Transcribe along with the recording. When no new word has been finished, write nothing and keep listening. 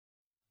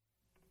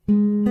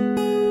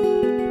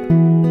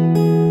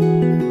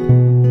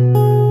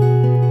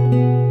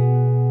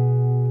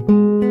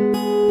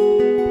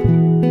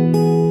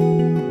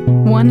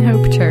One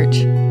Hope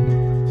Church.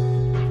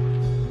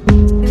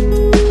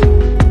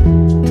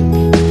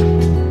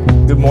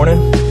 Good morning.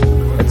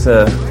 It's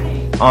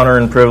an honor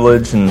and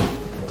privilege and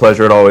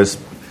pleasure to always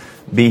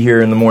be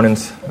here in the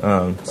mornings.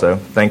 So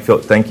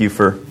thank you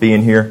for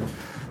being here.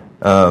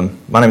 My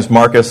name is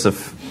Marcus.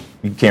 If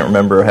you can't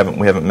remember,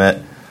 we haven't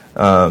met.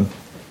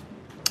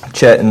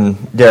 Chet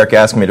and Derek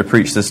asked me to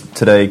preach this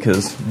today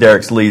because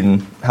Derek's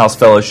leading house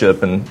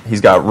fellowship and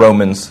he's got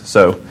Romans,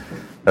 so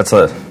that's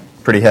a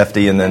pretty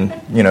hefty. And then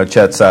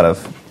Chet's out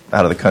of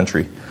the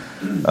country,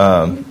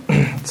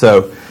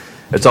 so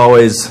it's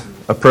always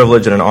a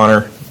privilege and an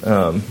honor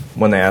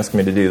when they ask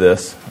me to do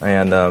this.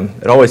 And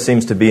it always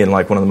seems to be in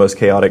like one of the most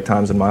chaotic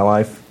times in my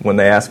life when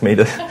they ask me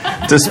to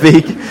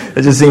speak.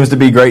 It just seems to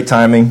be great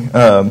timing.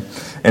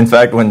 In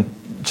fact, when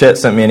Chet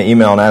sent me an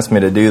email and asked me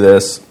to do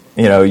this,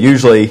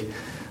 usually.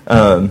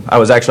 I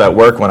was actually at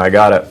work when I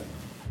got it,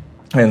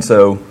 and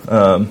so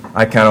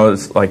I kind of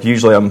was like,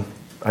 usually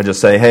I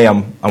just say, hey,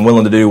 I'm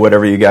willing to do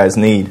whatever you guys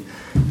need.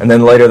 And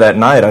then later that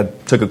night, I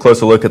took a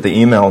closer look at the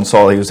email and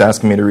saw he was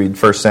asking me to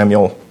read 1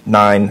 Samuel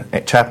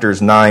 9,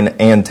 chapters 9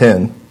 and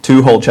 10,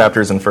 2 whole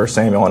chapters in 1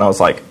 Samuel, and I was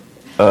like,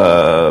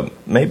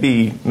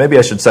 maybe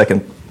I should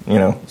second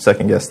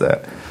guess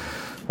that.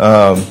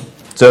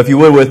 So if you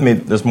would with me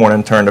this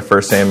morning, turn to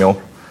 1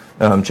 Samuel.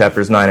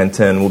 Chapters 9 and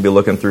 10, we'll be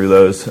looking through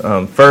those.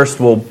 First,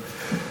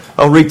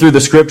 I'll read through the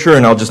scripture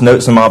and I'll just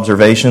note some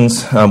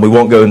observations. We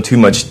won't go into too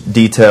much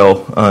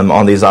detail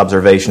on these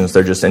observations.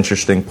 They're just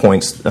interesting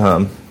points,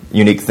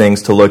 unique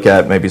things to look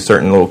at, maybe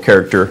certain little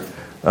character.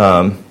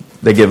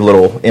 They give a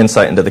little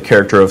insight into the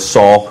character of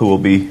Saul, who we'll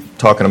be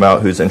talking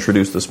about, who's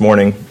introduced this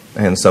morning,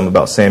 and some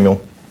about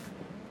Samuel.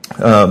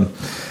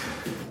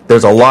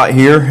 There's a lot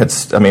here.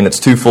 It's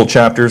 2 full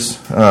chapters.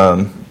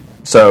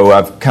 So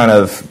I've kind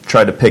of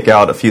tried to pick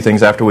out a few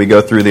things after we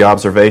go through the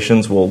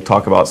observations. We'll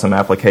talk about some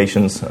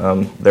applications.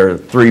 There are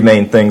 3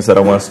 main things that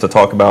I want us to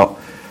talk about.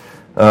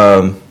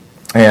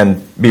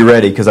 And be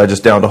ready, because I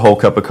just downed a whole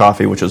cup of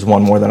coffee, which is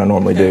one more than I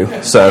normally do.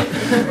 So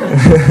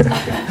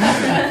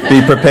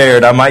be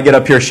prepared. I might get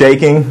up here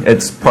shaking.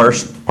 It's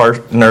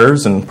part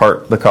nerves and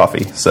part the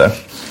coffee. So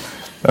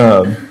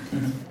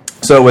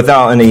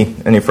without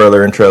any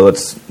further intro,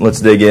 let's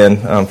dig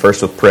in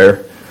first with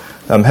prayer.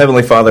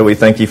 Heavenly Father, we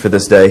thank you for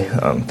this day.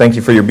 Thank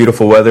you for your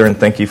beautiful weather, and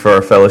thank you for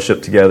our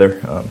fellowship together.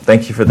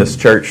 Thank you for this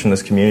church and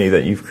this community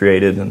that you've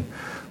created. And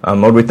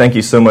Lord, we thank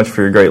you so much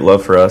for your great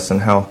love for us,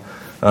 and how,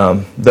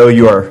 though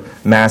you are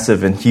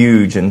massive and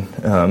huge and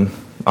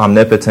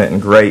omnipotent and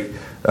great,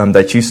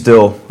 that you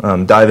still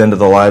dive into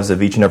the lives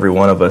of each and every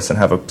one of us and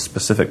have a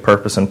specific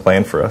purpose and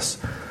plan for us.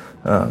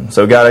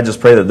 So God, I just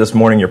pray that this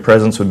morning your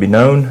presence would be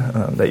known,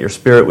 that your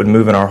spirit would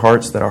move in our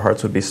hearts, that our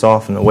hearts would be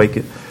soft and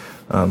awake,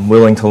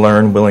 willing to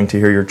learn, willing to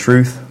hear your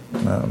truth.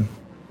 I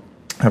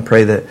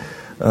pray that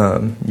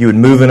you would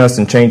move in us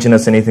and change in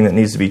us anything that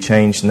needs to be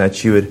changed, and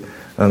that you would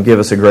give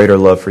us a greater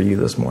love for you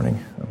this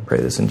morning. I pray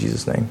this in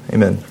Jesus' name.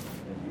 Amen.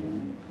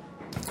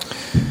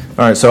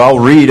 All right, so I'll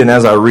read, and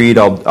as I read,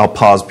 I'll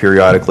pause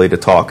periodically to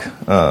talk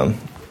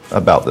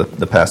about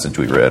the passage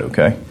we read,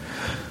 okay?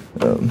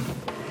 All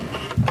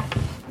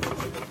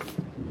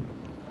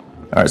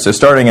right, so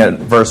starting at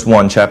verse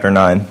 1, chapter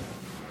 9.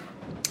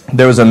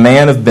 There was a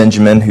man of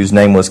Benjamin whose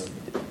name was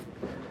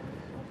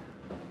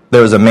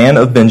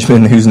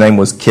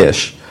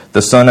Kish,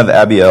 the son of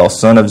Abiel,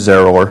 son of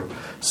Zeror,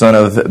 son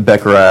of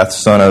Becherath,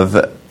 son of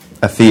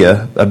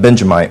Aphiah, a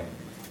Benjamite,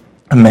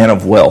 a man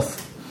of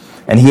wealth.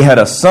 And he had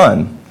a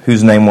son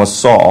whose name was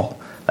Saul,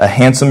 a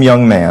handsome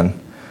young man.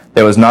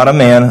 There was not a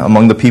man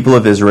among the people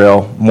of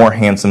Israel more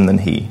handsome than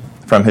he.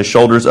 From his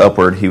shoulders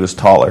upward he was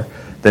taller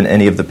than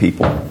any of the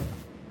people.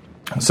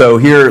 So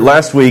here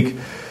last week,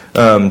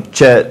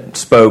 Chet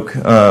spoke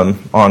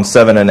on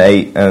 7 and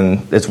 8,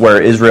 and it's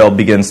where Israel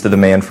begins to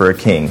demand for a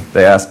king.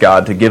 They ask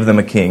God to give them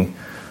a king.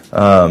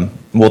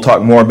 We'll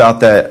talk more about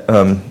that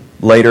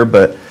later,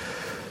 but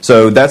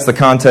so that's the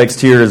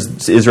context here.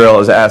 Is Israel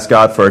has asked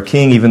God for a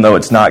king, even though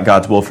it's not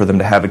God's will for them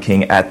to have a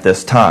king at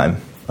this time.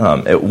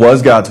 It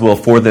was God's will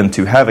for them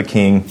to have a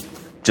king,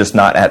 just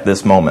not at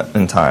this moment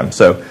in time.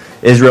 So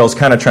Israel's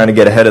kind of trying to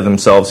get ahead of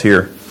themselves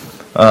here.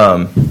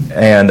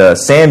 And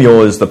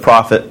Samuel is the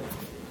prophet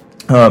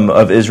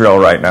of Israel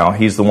right now.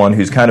 He's the one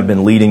who's kind of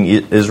been leading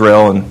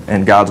Israel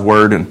and God's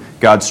word and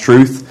God's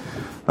truth.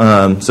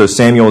 So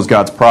Samuel is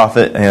God's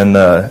prophet, and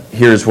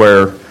here's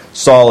where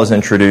Saul is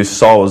introduced.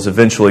 Saul is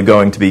eventually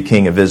going to be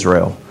king of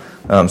Israel.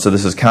 So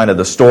this is kind of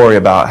the story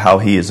about how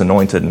he is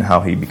anointed and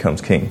how he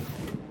becomes king.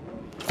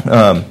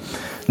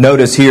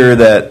 Notice here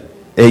that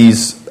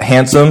he's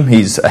handsome.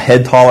 He's a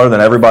head taller than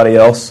everybody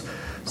else.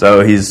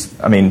 So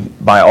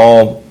by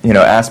all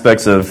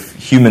aspects of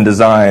human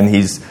design,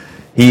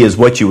 he is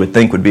what you would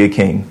think would be a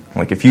king.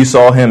 Like if you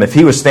saw him, if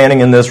he was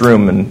standing in this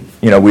room and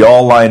we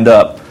all lined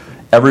up,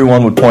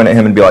 everyone would point at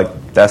him and be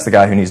like, "That's the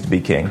guy who needs to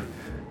be king."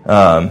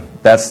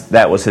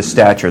 That was his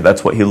stature.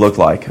 That's what he looked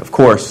like. Of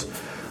course,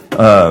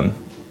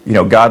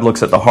 God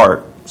looks at the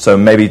heart. So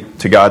maybe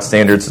to God's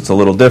standards, it's a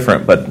little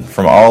different. But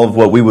from all of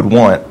what we would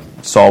want,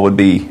 Saul would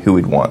be who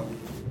we'd want.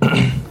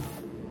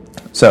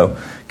 So,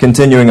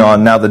 continuing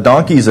on, now the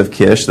donkeys of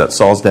Kish, that's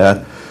Saul's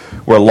dad,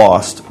 were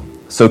lost.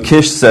 So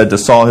Kish said to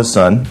Saul his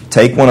son,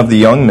 take one of the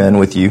young men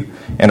with you,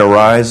 and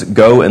arise,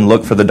 go and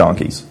look for the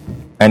donkeys.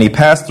 And he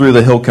passed through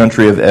the hill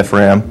country of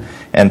Ephraim,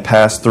 and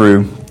passed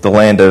through the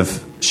land of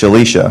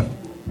Shalisha,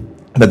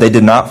 but they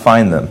did not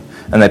find them.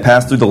 And they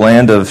passed through the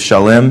land of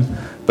Shalim,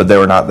 but they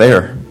were not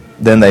there.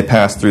 Then they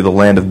passed through the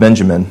land of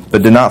Benjamin,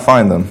 but did not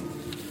find them.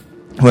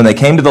 When they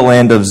came to the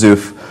land of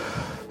Zuph,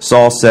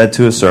 Saul said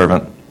to a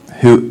servant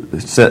who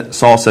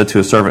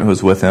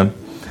was with him,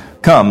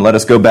 come, let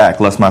us go back,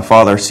 lest my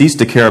father cease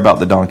to care about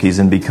the donkeys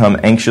and become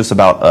anxious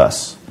about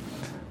us.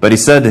 But he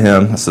said to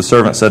him, as the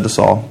servant said to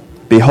Saul,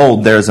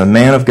 behold, there is a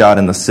man of God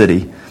in the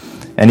city,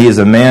 and he is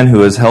a man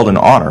who is held in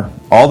honor.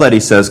 All that he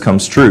says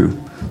comes true.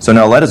 So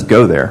now let us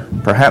go there.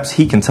 Perhaps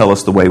he can tell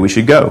us the way we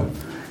should go.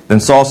 Then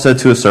Saul said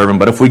to his servant,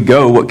 but if we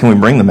go, what can we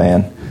bring the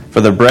man?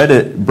 For the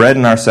bread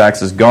in our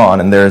sacks is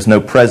gone, and there is no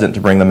present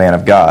to bring the man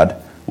of God.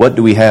 What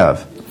do we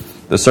have?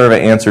 The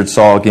servant answered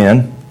Saul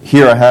again,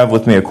 here I have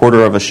with me a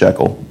quarter of a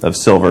shekel of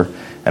silver,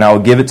 and I will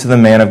give it to the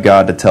man of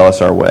God to tell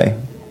us our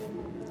way.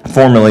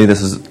 Formerly,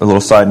 this is a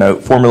little side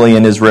note, formerly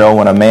in Israel,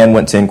 when a man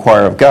went to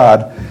inquire of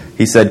God,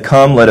 he said,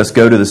 come, let us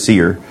go to the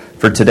seer.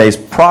 For today's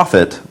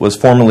prophet was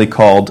formerly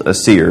called a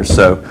seer.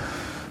 So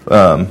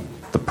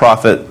the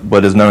prophet,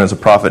 what is known as a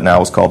prophet now,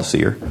 was called a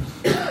seer.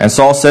 And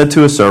Saul said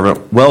to his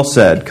servant, well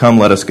said, come,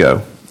 let us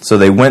go. So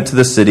they went to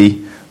the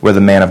city where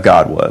the man of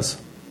God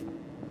was.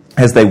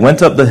 As they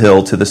went up the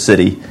hill to the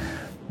city,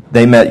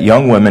 they met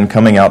young women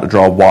coming out to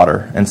draw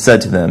water, and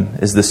said to them,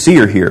 is the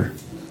seer here?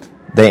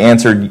 They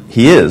answered,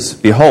 he is.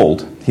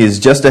 Behold, he is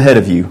just ahead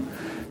of you.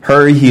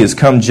 Hurry, he has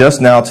come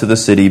just now to the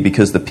city,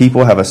 because the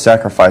people have a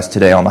sacrifice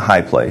today on the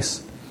high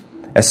place.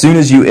 As soon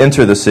as you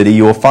enter the city,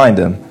 you will find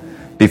him,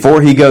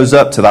 before he goes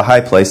up to the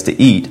high place to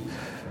eat.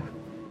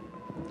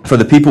 For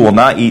the people will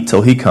not eat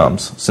till he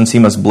comes, since he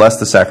must bless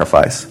the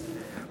sacrifice.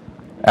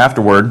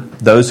 Afterward,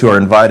 those who are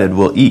invited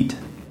will eat.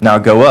 Now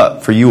go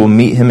up, for you will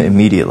meet him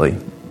immediately.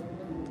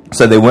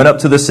 So they went up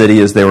to the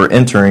city. As they were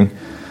entering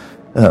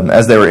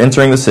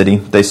the city,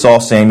 they saw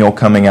Samuel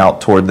coming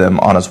out toward them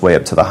on his way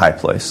up to the high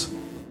place.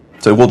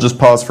 So we'll just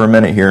pause for a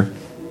minute here.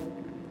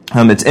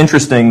 It's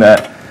interesting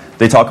that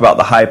they talk about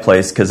the high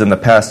place, because in the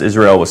past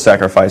Israel was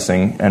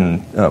sacrificing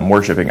and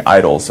worshiping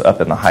idols up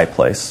in the high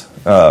place.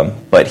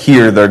 But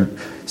here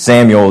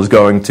Samuel is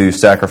going to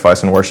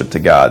sacrifice and worship to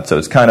God. So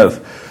it's kind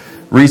of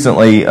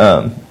recently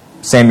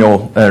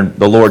Samuel and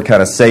the Lord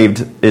kind of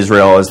saved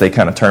Israel as they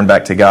kind of turned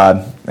back to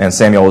God, and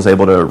Samuel was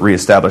able to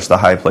reestablish the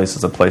high place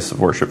as a place of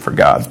worship for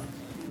God.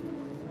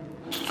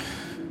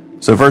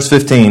 So verse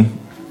 15,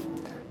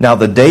 now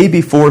the day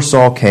before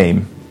Saul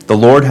came, the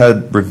Lord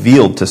had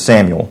revealed to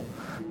Samuel,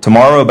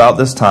 tomorrow about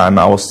this time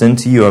I will send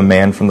to you a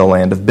man from the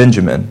land of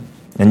Benjamin,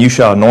 and you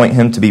shall anoint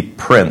him to be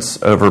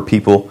prince over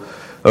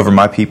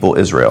my people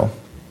Israel.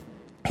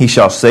 He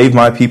shall save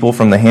my people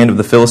from the hand of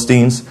the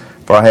Philistines,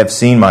 for I have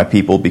seen my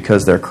people,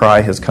 because their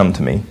cry has come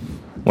to me.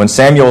 When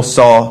Samuel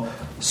saw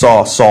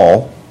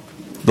Saul,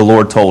 the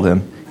Lord told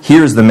him,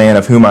 here is the man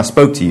of whom I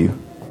spoke to you.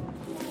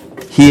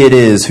 He it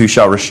is who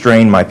shall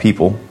restrain my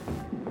people.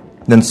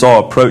 Then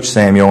Saul approached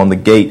Samuel on the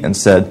gate and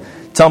said,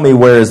 tell me,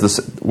 where is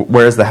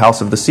the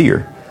house of the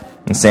seer?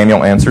 And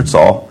Samuel answered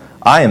Saul,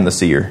 I am the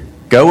seer.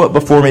 Go up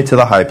before me to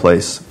the high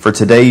place, for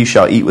today you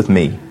shall eat with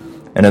me.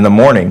 And in the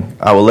morning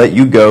I will let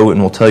you go,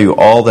 and will tell you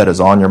all that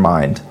is on your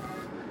mind.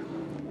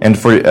 And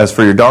as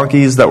for your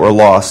donkeys that were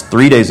lost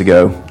 3 days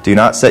ago, do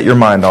not set your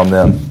mind on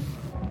them,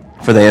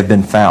 for they have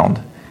been found.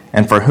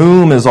 And for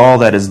whom is all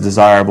that is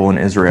desirable in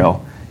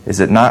Israel? Is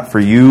it not for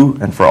you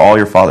and for all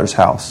your father's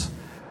house?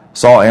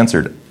 Saul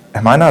answered,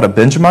 am I not a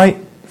Benjamite,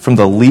 from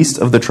the least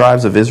of the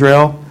tribes of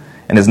Israel?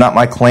 And is not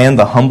my clan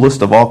the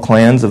humblest of all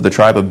clans of the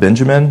tribe of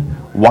Benjamin?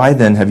 Why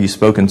then have you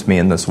spoken to me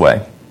in this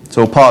way?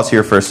 So we'll pause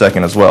here for a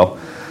second as well.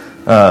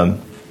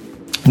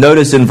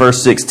 Notice in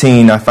verse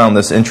 16, I found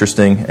this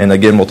interesting, and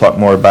again we'll talk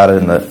more about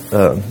it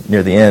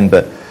near the end,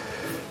 but it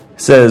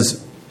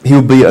says he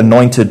will be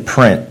anointed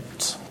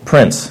prince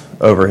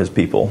over his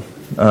people.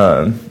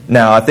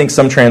 Now, I think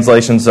some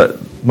translations,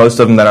 most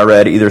of them that I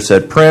read, either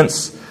said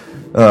prince,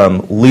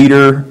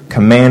 leader,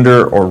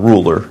 commander, or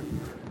ruler.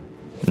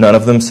 None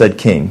of them said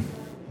king.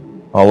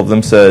 All of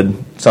them said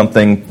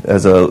something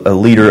as a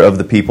leader of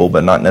the people,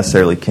 but not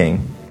necessarily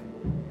king.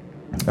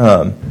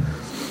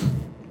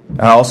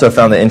 I also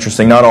found it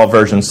interesting, not all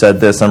versions said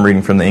this. I'm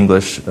reading from the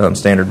English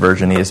Standard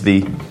Version,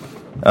 ESV.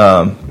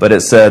 But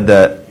it said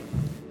that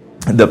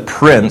the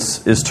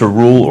prince is to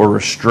rule or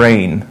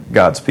restrain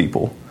God's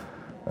people.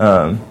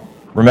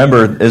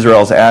 Remember,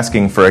 Israel's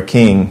asking for a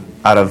king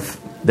out of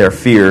their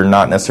fear,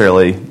 not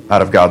necessarily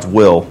out of God's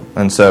will.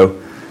 And so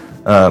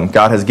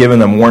God has given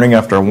them warning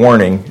after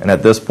warning, and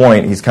at this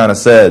point he's kind of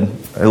said,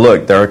 hey,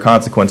 look, there are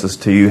consequences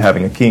to you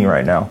having a king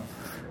right now.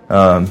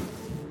 And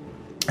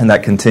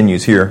that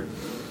continues here.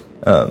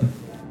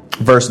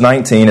 Verse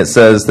 19, it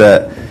says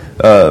that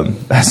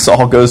as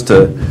Saul goes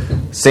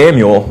to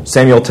Samuel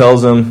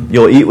tells him,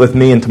 you'll eat with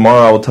me, and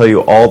tomorrow I will tell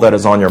you all that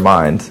is on your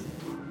mind.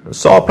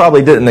 Saul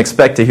probably didn't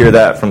expect to hear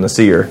that from the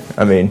seer.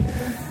 I mean,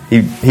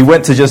 he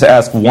went to just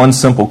ask one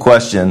simple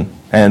question,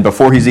 and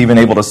before he's even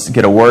able to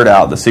get a word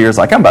out, the seer's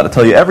like, I'm about to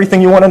tell you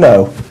everything you want to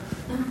know.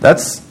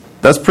 That's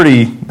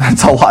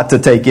a lot to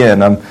take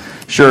in. I'm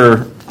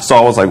sure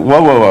Saul was like,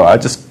 whoa, I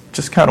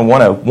just kind of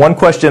want one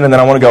question, and then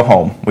I want to go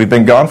home. We've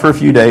been gone for a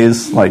few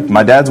days. Like,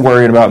 my dad's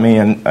worried about me,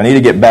 and I need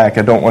to get back.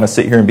 I don't want to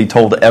sit here and be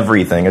told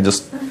everything. I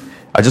just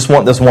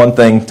want this one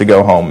thing to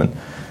go home. And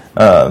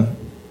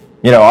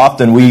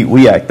often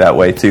we act that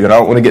way too. And I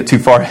don't want to get too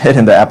far ahead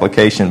into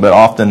application, but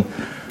often,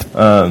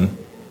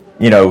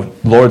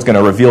 Lord's going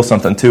to reveal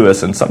something to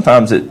us, and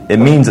sometimes it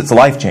means it's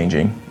life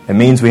changing. It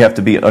means we have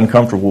to be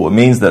uncomfortable. It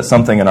means that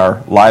something in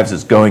our lives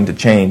is going to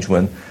change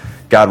when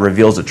God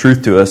reveals a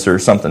truth to us or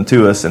something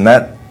to us, and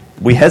that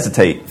we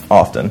hesitate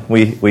often.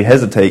 We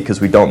hesitate because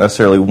we don't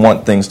necessarily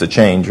want things to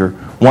change or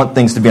want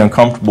things to be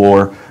uncomfortable,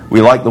 or we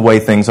like the way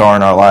things are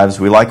in our lives.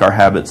 We like our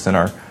habits and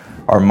our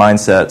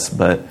mindsets,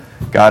 but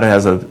God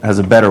has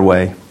a better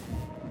way.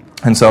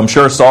 And so I'm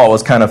sure Saul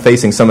was kind of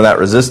facing some of that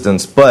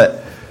resistance,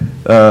 but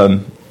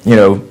how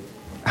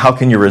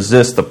can you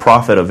resist the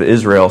prophet of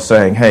Israel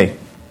saying, hey,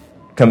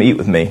 come eat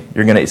with me.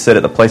 You're going to sit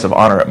at the place of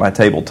honor at my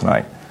table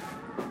tonight.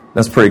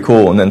 That's pretty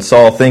cool. And then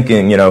Saul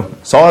thinking,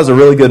 Saul has a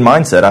really good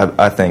mindset,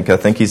 I think. I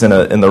think he's in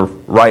the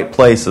right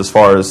place as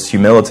far as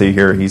humility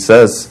here. He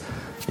says,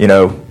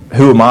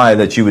 who am I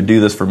that you would do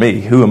this for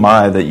me? Who am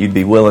I that you'd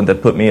be willing to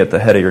put me at the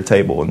head of your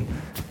table and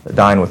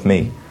dine with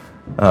me?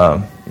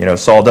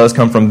 Saul does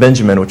come from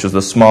Benjamin, which is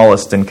the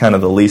smallest and kind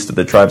of the least of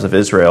the tribes of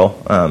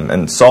Israel.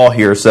 And Saul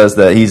here says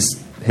that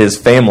his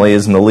family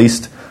is in the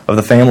least of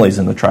the families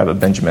in the tribe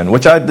of Benjamin,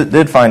 which I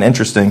did find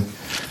interesting,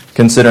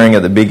 considering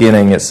at the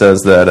beginning it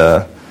says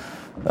that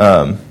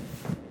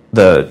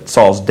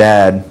Saul's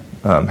dad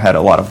had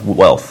a lot of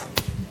wealth,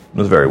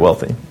 was very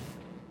wealthy.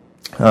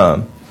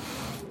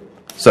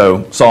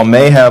 So Saul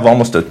may have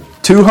almost a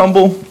too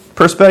humble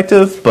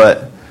perspective,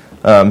 but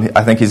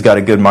I think he's got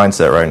a good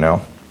mindset right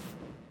now.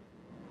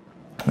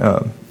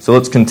 So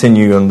let's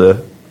continue on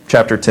the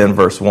chapter 10,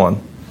 verse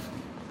 1.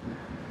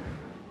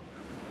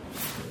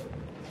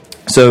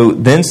 So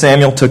then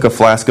Samuel took a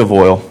flask of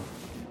oil.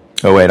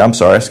 Oh wait, I'm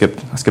sorry, I skipped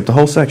the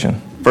whole section.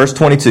 Verse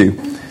 22.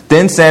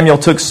 Then Samuel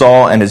took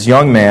Saul and his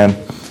young man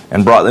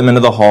and brought them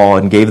into the hall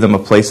and gave them a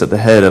place at the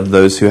head of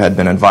those who had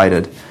been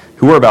invited,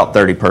 who were about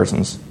 30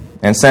 persons.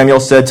 And Samuel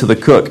said to the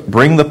cook,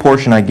 bring the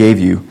portion I gave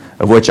you,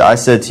 of which I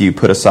said to you,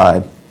 put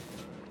aside.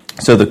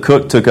 So the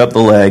cook took up the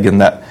leg and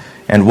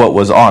what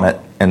was on it,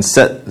 and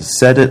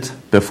set it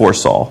before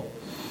Saul.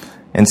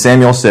 And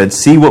Samuel said,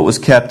 see, what was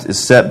kept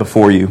is set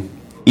before you.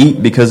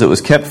 Eat, because it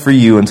was kept for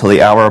you until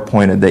the hour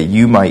appointed that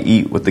you might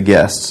eat with the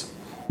guests.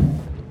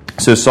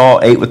 So Saul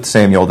ate with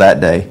Samuel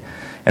that day.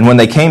 And when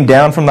they came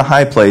down from the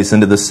high place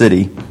into the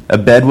city, a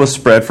bed was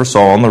spread for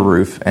Saul on the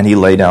roof, and he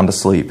lay down to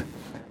sleep.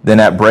 Then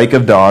at break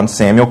of dawn,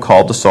 Samuel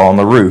called to Saul on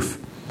the roof,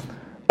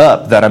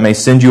 up, that I may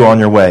send you on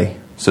your way.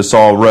 So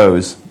Saul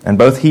rose, and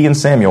both he and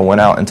Samuel went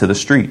out into the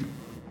street.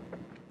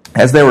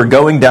 As they were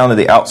going down to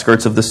the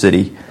outskirts of the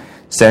city,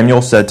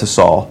 Samuel said to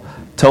Saul,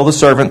 tell the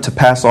servant to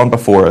pass on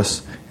before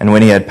us, and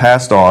when he had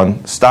passed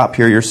on, stop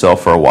here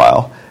yourself for a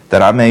while,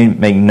 that I may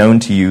make known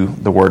to you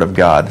the word of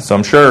God. So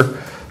I'm sure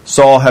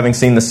Saul, having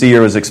seen the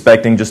seer, was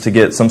expecting just to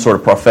get some sort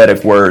of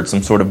prophetic word,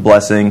 some sort of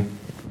blessing,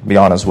 be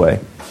on his way.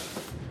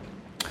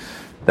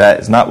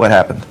 That is not what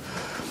happened.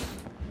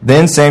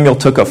 Then Samuel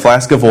took a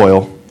flask of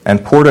oil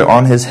and poured it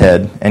on his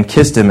head and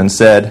kissed him and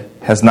said,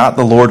 has not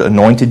the Lord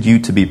anointed you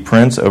to be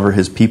prince over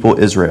his people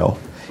Israel?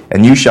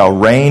 And you shall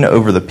reign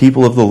over the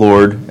people of the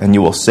Lord, and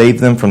you will save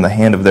them from the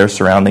hand of their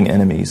surrounding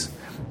enemies.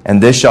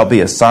 And this shall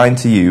be a sign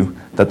to you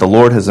that the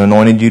Lord has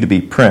anointed you to be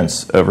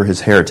prince over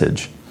his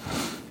heritage.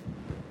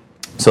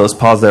 So let's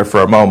pause there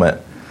for a moment.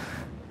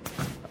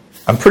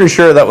 I'm pretty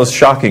sure that was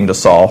shocking to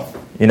Saul.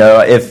 And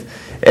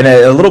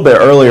a little bit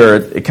earlier,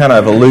 it kind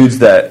of alludes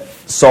that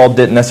Saul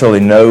didn't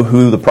necessarily know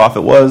who the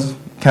prophet was.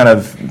 Kind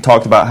of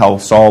talked about how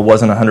Saul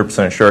wasn't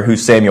 100% sure who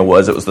Samuel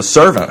was. It was the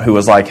servant who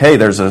was like, hey,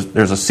 there's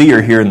a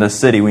seer here in this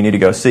city we need to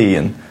go see.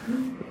 And,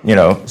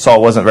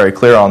 Saul wasn't very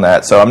clear on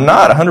that. So I'm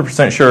not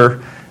 100%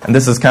 sure, and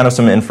this is kind of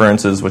some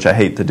inferences, which I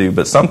hate to do,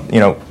 but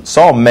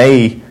Saul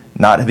may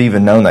not have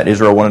even known that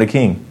Israel wanted a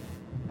king.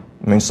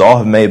 I mean,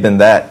 Saul may have been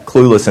that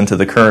clueless into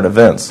the current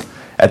events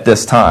at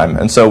this time.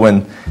 And so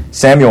when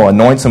Samuel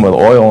anoints him with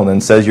oil and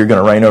then says you're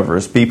going to reign over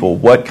his people,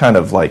 what kind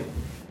of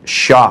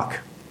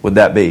shock would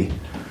that be?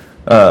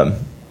 I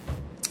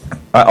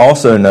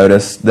also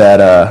noticed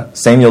that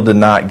Samuel did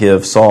not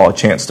give Saul a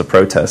chance to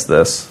protest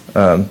this.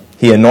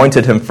 He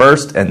anointed him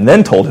first and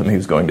then told him he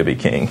was going to be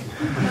king.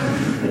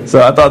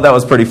 So I thought that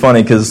was pretty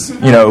funny because,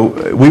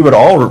 we would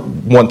all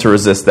want to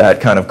resist that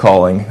kind of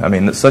calling. I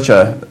mean, it's such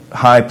a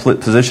high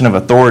position of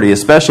authority,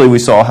 especially we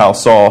saw how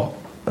Saul's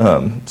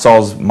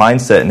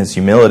mindset and his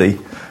humility,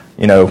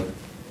 I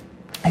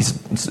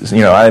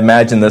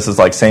imagine this is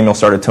like Samuel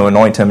started to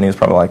anoint him and he was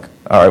probably like,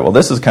 all right, well,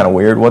 this is kind of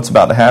weird. What's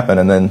about to happen?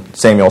 And then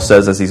Samuel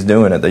says as he's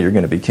doing it that you're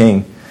going to be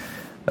king.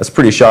 That's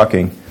pretty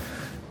shocking.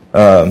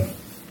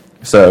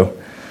 So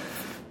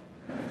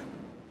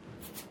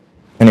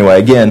Anyway,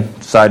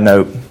 again, side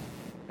note,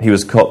 he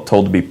was told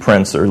to be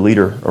prince or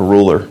leader or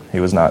ruler. He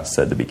was not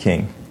said to be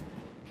king.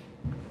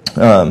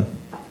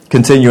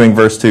 Continuing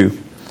verse 2.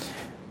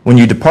 When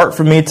you depart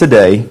from me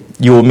today,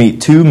 you will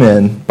meet 2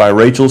 men by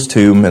Rachel's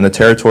tomb in the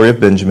territory of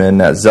Benjamin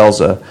at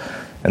Zelzah,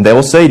 and they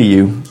will say to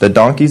you, the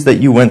donkeys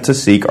that you went to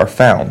seek are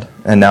found,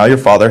 and now your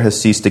father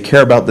has ceased to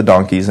care about the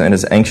donkeys and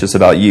is anxious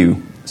about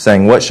you,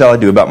 saying, what shall I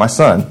do about my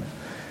son?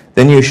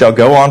 Then you shall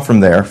go on from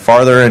there,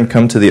 farther, and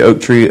come to the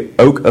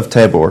oak of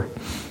Tabor.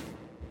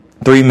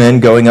 3 men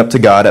going up to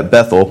God at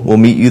Bethel will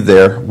meet you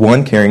there,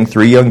 one carrying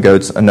 3 young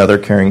goats, another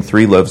carrying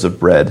 3 loaves of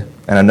bread,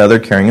 and another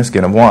carrying a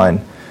skin of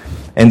wine.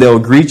 And they will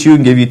greet you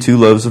and give you 2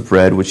 loaves of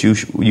bread, which you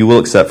will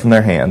accept from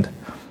their hand.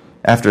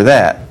 After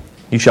that,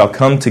 you shall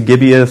come to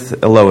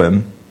Gibeath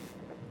Elohim,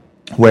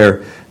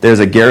 where there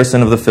is a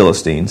garrison of the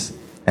Philistines.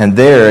 And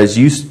there, as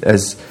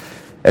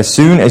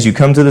soon as you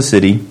come to the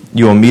city,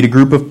 you will meet a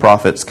group of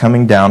prophets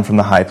coming down from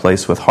the high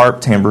place with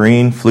harp,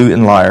 tambourine, flute,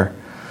 and lyre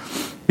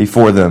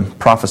before them,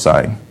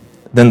 prophesying.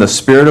 Then the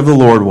Spirit of the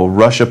Lord will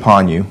rush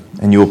upon you,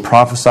 and you will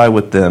prophesy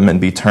with them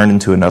and be turned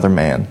into another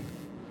man.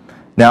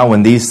 Now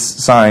when these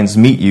signs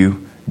meet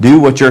you, do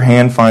what your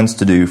hand finds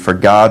to do, for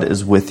God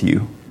is with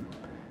you.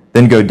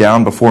 Then go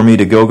down before me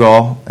to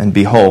Gilgal, and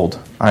behold,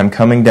 I am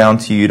coming down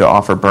to you to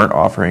offer burnt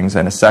offerings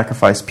and to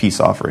sacrifice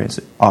peace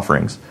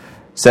offerings.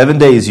 7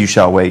 days you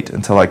shall wait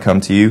until I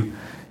come to you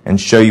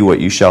and show you what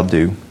you shall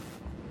do.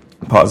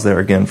 Pause there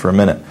again for a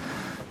minute.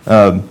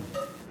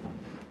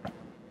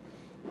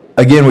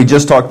 Again, we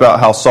just talked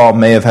about how Saul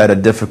may have had a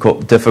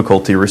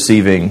difficulty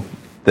receiving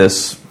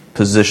this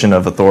position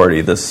of authority,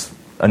 this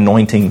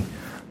anointing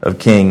of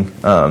king,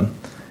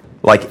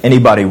 like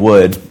anybody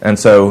would. And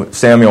so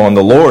Samuel and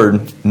the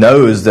Lord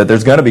knows that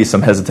there's going to be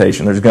some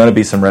hesitation, there's going to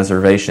be some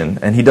reservation.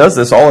 And he does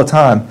this all the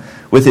time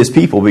with his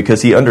people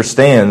because he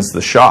understands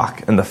the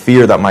shock and the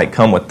fear that might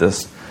come with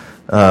this.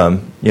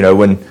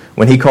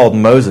 When he called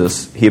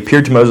Moses, he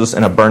appeared to Moses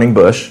in a burning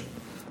bush.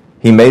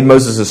 He made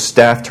Moses'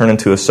 staff turn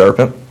into a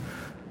serpent.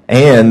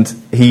 And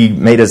he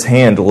made his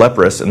hand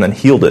leprous and then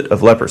healed it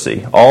of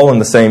leprosy, all in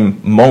the same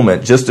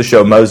moment, just to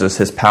show Moses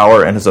his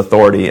power and his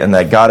authority and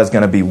that God is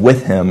going to be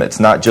with him.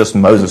 It's not just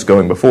Moses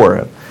going before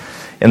him.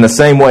 In the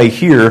same way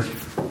here,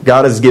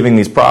 God is giving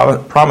these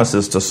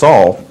promises to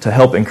Saul to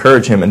help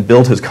encourage him and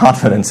build his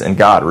confidence in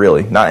God,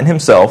 really. Not in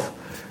himself,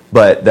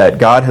 but that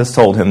God has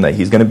told him that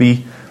he's going to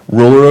be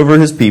ruler over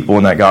his people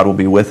and that God will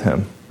be with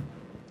him.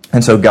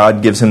 And so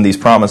God gives him these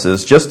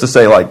promises just to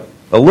say, like,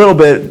 a little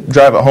bit,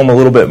 drive it home a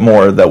little bit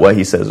more that what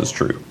he says is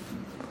true.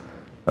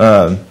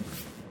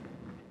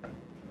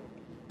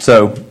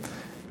 So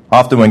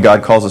often when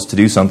God calls us to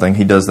do something,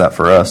 he does that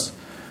for us.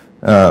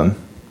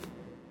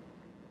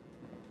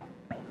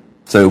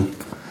 So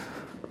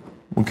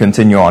we'll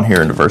continue on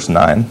here into verse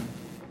 9.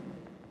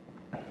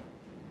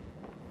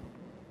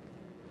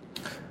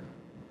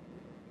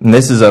 And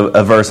this is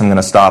a verse I'm going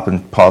to stop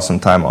and pause some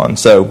time on.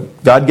 So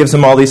God gives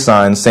him all these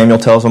signs. Samuel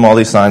tells him all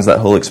these signs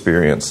that he'll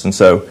experience. And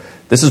so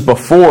this is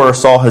before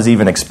Saul has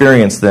even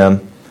experienced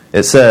them.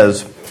 It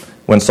says,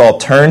 when Saul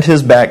turned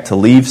his back to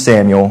leave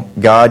Samuel,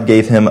 God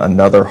gave him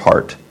another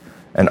heart,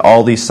 and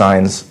all these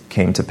signs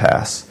came to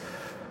pass.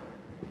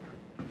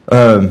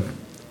 Again,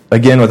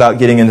 without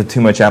getting into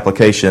too much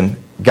application,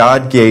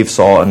 God gave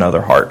Saul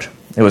another heart.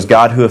 It was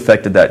God who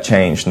effected that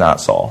change, not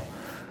Saul.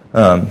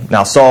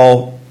 Now,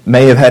 Saul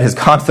may have had his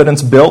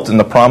confidence built in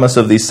the promise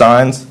of these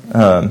signs,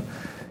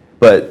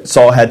 but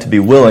Saul had to be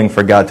willing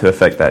for God to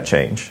effect that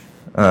change.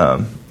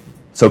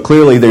 So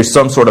clearly there's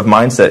some sort of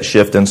mindset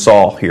shift in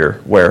Saul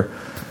here, where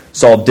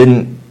Saul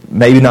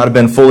maybe not have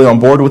been fully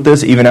on board with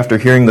this even after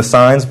hearing the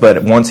signs,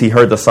 but once he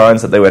heard the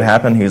signs that they would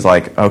happen, he's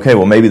like, okay,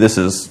 well maybe this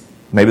is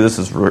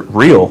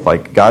real,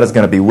 like God is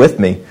going to be with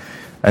me.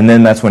 And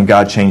then that's when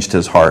God changed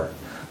his heart.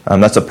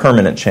 That's a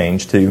permanent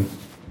change too.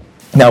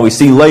 Now we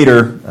see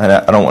later, and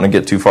I don't want to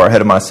get too far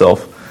ahead of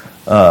myself,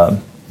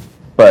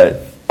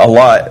 but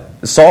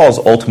Saul's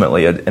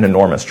ultimately an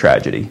enormous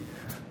tragedy.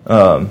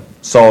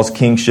 Saul's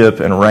kingship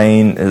and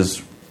reign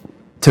is,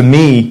 to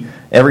me,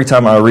 every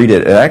time I read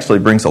it, it actually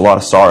brings a lot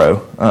of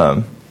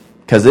sorrow,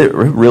 because it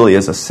really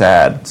is a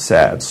sad,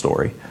 sad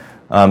story.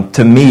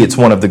 To me, it's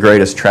one of the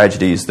greatest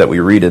tragedies that we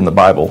read in the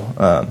Bible.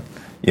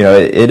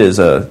 It is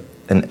an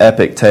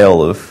epic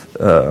tale of,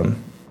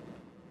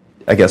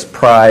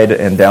 pride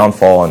and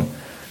downfall, and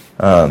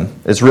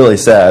it's really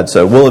sad.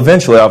 So we'll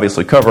eventually,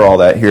 obviously, cover all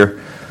that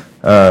here.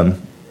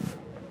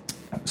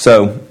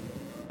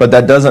 But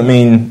that doesn't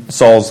mean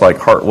Saul's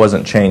heart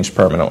wasn't changed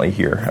permanently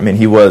here. I mean,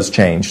 he was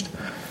changed.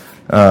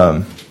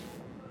 So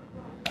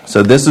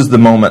this is the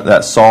moment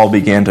that Saul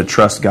began to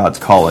trust God's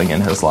calling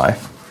in his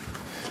life.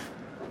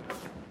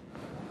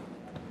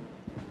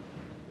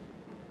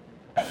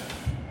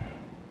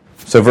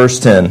 So verse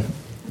 10,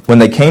 when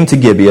they came to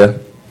Gibeah,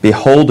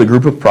 behold, a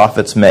group of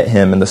prophets met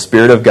him, and the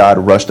Spirit of God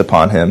rushed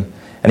upon him,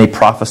 and he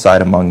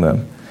prophesied among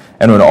them.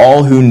 And when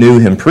all who knew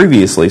him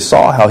previously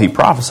saw how he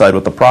prophesied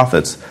with the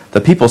prophets,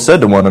 the people said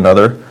to one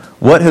another,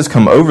 what has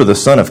come over the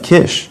son of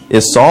Kish?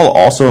 Is Saul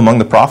also among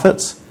the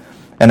prophets?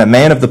 And a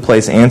man of the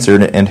place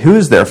answered, And who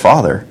is their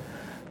father?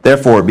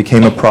 Therefore it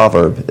became a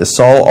proverb, Is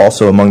Saul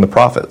also among the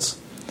prophets?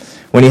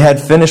 When he had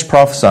finished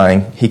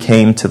prophesying, he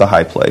came to the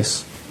high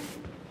place.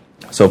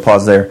 So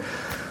pause there.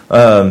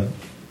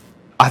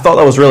 I thought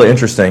that was really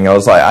interesting. I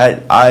was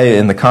like, I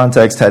in the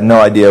context had no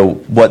idea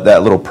what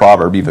that little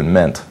proverb even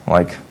meant.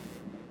 Like,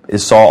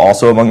 is Saul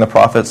also among the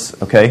prophets?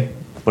 Okay,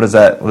 what does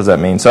that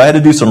mean? So I had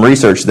to do some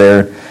research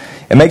there.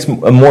 It makes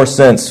more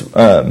sense.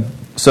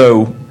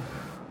 So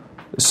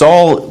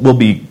Saul will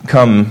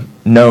become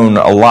known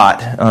a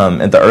lot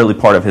at the early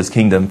part of his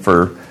kingdom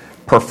for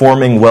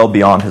performing well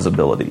beyond his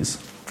abilities,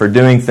 for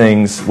doing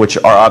things which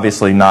are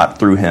obviously not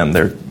through him.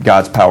 They're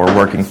God's power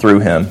working through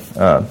him.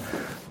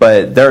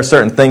 But there are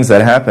certain things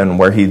that happen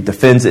where he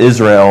defends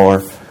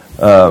Israel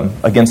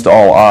against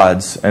all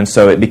odds. And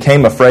so it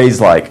became a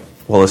phrase like,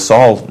 well,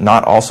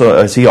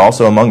 is he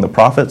also among the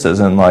prophets? As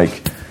in,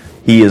 like,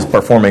 he is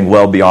performing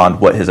well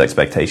beyond what his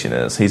expectation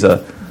is. He's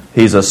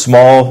a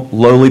small,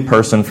 lowly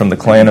person from the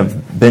clan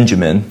of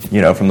Benjamin,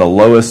 from the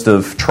lowest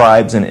of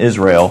tribes in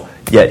Israel,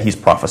 yet he's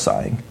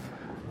prophesying.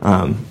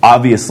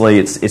 Obviously,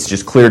 it's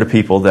just clear to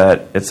people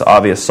that it's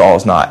obvious Saul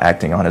is not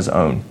acting on his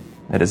own.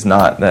 It is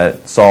not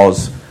that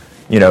Saul's,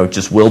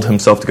 just willed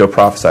himself to go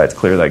prophesy. It's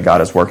clear that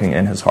God is working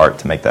in his heart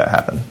to make that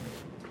happen.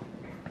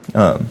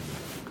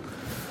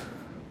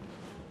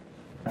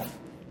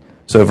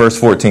 So verse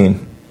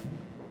 14.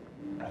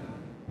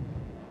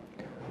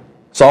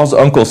 Saul's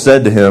uncle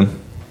said to him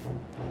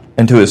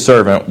and to his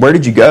servant, Where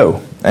did you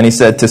go? And he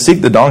said, To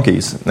seek the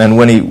donkeys. And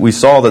when we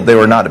saw that they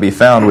were not to be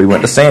found, we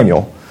went to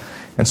Samuel.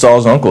 And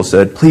Saul's uncle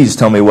said, Please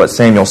tell me what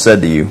Samuel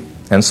said to you.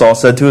 And Saul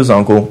said to his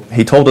uncle,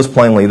 He told us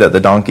plainly that the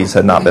donkeys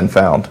had been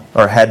found.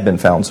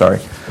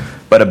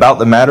 But about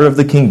the matter of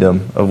the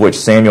kingdom of which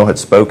Samuel had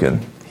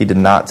spoken, he did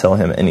not tell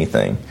him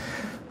anything.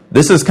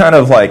 This is kind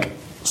of like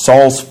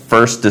Saul's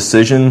first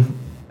decision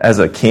as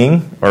a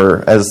king,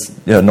 or as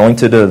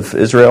anointed of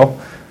Israel.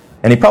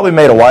 And he probably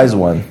made a wise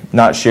one,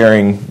 not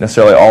sharing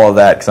necessarily all of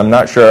that, because I'm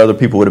not sure other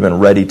people would have been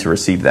ready to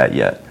receive that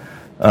yet.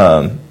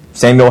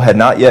 Samuel had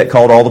not yet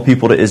called all the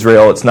people to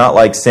Israel. It's not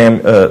like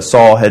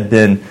Saul had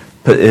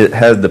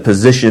the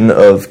position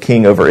of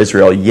king over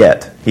Israel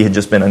yet. He had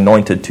just been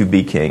anointed to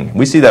be king.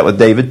 We see that with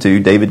David too.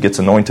 David gets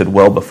anointed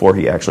well before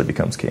he actually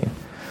becomes king.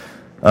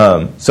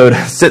 So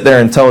to sit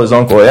there and tell his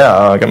uncle,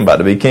 I'm about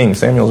to be king.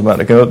 Samuel's about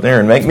to go up there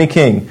and make me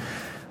king.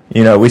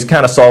 We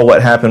kind of saw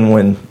what happened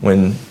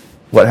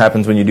what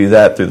happens when you do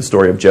that through the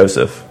story of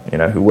Joseph,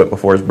 who went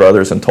before his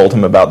brothers and told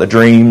him about the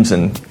dreams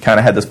and kind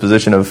of had this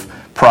position of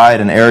pride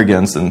and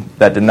arrogance, and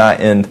that did not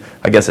end.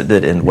 I guess it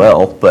did end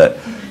well, but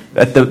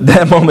at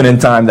that moment in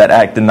time, that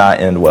act did not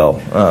end well.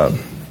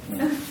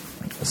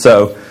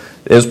 So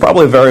it was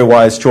probably a very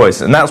wise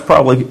choice, and that was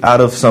probably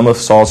out of some of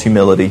Saul's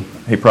humility.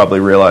 He probably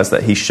realized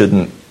that he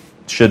shouldn't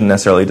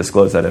necessarily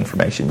disclose that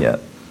information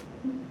yet.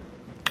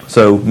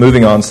 So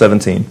moving on,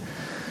 17.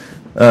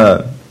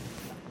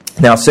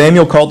 Now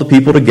Samuel called the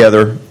people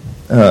together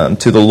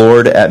to the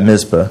Lord at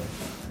Mizpah,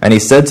 and he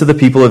said to the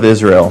people of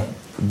Israel,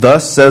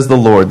 Thus says the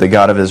Lord, the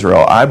God of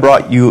Israel, I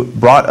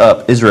brought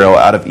up Israel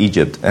out of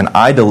Egypt, and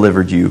I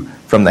delivered you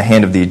from the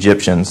hand of the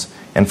Egyptians,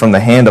 and from the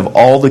hand of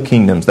all the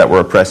kingdoms that were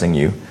oppressing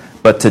you.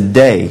 But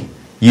today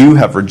you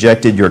have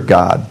rejected your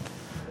God,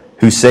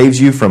 who saves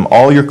you from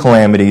all your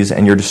calamities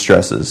and your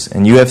distresses.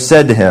 And you have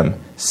said to him,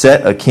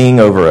 Set a king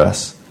over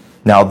us.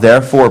 Now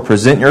therefore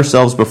present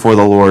yourselves before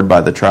the Lord by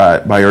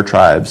your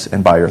tribes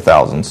and by your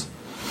thousands.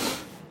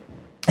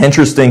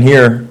 Interesting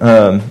here,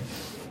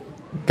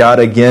 God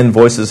again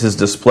voices his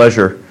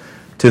displeasure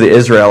to the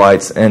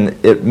Israelites, and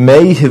it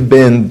may have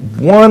been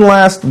one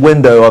last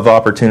window of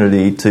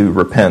opportunity to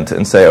repent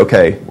and say,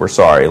 okay, we're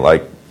sorry,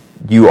 like,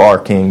 you are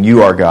king,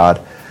 you are God,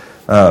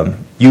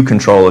 you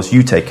control us,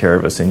 you take care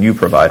of us, and you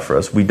provide for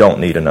us. We don't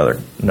need another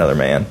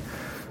man.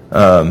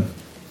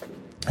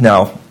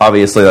 Now,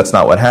 obviously, that's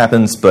not what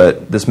happens,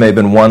 but this may have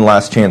been one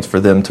last chance for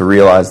them to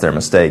realize their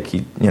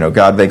mistake.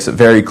 God makes it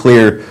very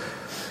clear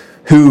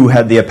who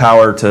had the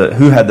power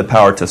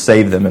to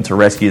save them and to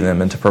rescue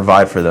them and to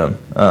provide for them,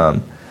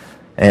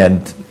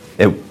 and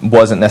it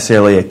wasn't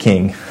necessarily a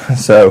king.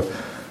 So,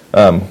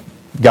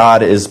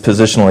 God is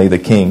positionally the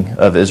king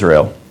of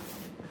Israel.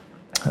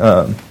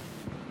 So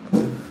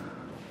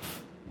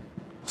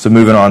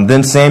moving on.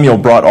 Then Samuel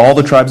brought all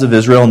the tribes of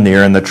Israel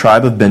near, and the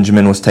tribe of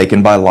Benjamin was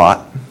taken by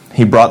lot.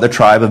 He brought the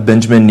tribe of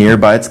Benjamin near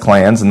by its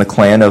clans, and the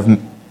clan of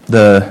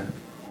the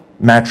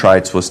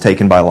Matrites was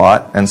taken by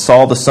lot, and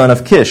Saul the son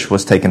of Kish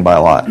was taken by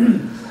lot.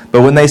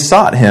 But when they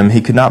sought him,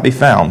 he could not be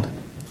found.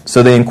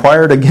 So they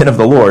inquired again of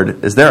the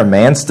Lord, Is there a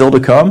man still to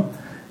come?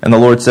 And the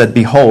Lord said,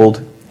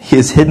 Behold, he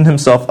has hidden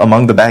himself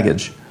among the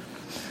baggage.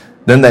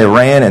 Then they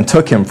ran and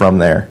took him from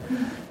there.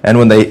 And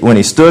when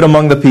he stood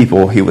among the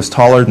people, he was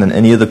taller than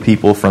any of the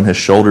people from his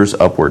shoulders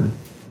upward.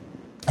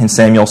 And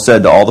Samuel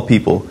said to all the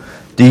people,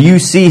 Do you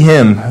see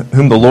him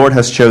whom the Lord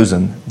has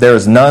chosen? There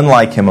is none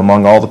like him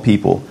among all the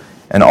people.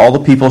 And all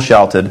the people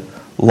shouted,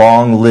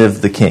 Long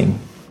live the king.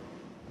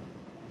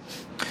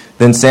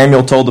 Then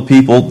Samuel told the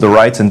people the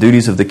rights and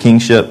duties of the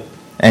kingship,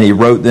 and he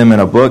wrote them in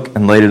a book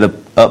and laid it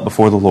up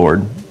before the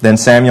Lord. Then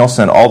Samuel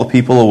sent all the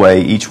people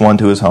away, each one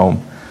to his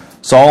home.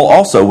 Saul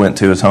also went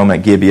to his home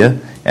at Gibeah,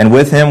 and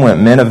with him went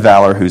men of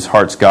valor whose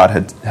hearts God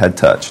had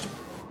touched.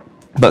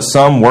 But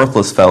some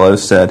worthless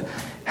fellows said,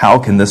 "How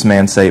can this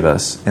man save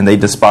us?" And they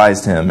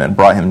despised him and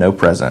brought him no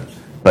present,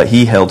 but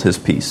he held his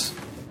peace.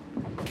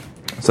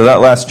 So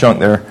that last chunk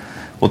there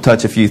will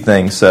touch a few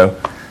things. So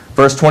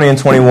verse 20 and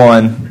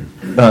 21,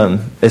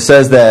 it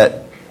says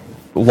that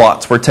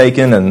lots were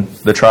taken and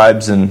the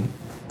tribes, and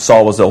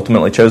Saul was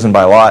ultimately chosen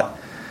by Lot.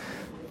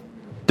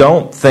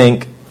 Don't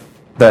think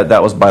that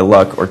that was by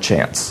luck or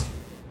chance,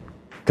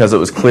 because it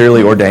was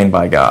clearly ordained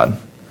by God.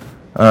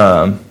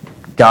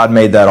 God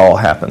made that all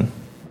happen.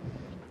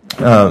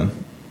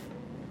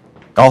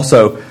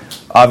 Also,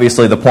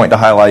 obviously, the point to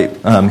highlight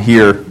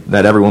here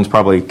that everyone's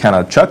probably kind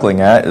of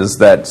chuckling at is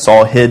that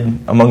Saul hid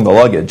among the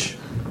luggage.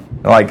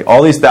 Like,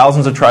 all these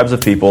thousands of tribes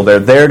of people, they're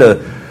there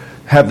to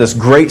have this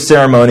great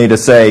ceremony to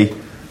say,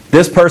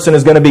 this person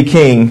is going to be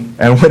king,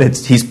 and when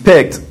he's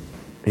picked,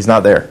 he's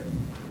not there.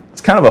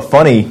 It's kind of a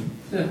funny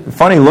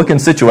looking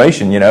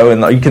situation,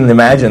 and you can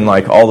imagine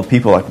like all the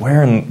people like,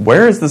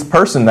 where is this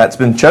person that's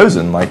been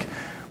chosen? Like,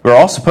 we're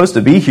all supposed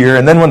to be here,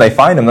 and then when they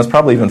find him, that's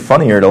probably even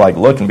funnier to like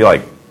look and be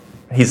like,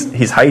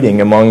 he's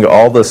hiding among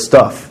all this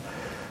stuff.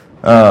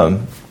 I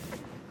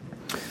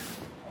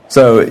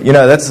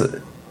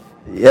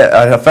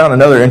found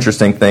another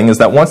interesting thing is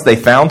that once they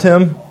found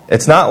him,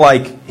 it's not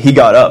like he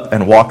got up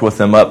and walked with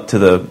them up to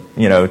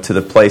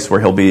the place where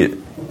he'll be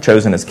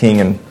chosen as king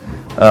and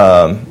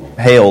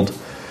hailed.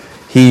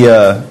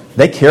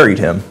 They carried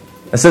him.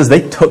 It says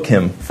they took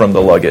him from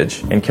the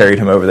luggage and carried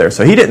him over there.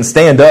 So he didn't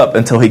stand up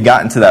until he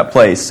got into that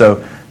place.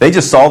 So they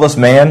just saw this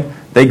man,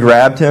 they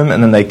grabbed him,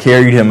 and then they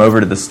carried him over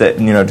to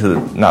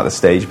the not the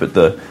stage, but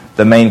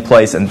the main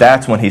place, and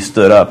that's when he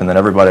stood up, and then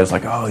everybody was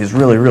like, "Oh, he's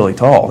really, really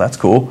tall. That's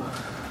cool."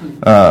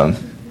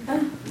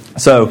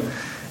 So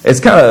it's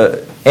kind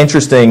of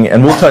interesting,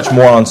 and we'll touch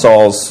more on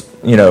Saul's,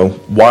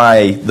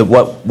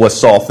 what was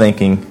Saul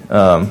thinking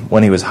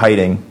when he was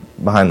hiding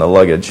behind the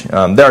luggage.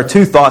 There are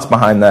two thoughts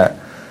behind that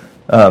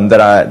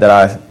that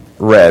I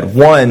read.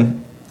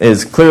 One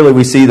is clearly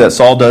we see that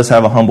Saul does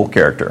have a humble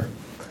character.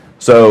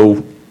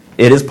 So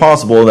it is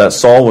possible that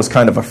Saul was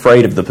kind of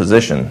afraid of the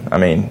position. I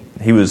mean,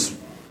 he was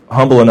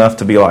humble enough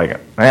to be like,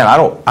 man, I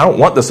don't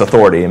want this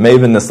authority. It may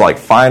have been this like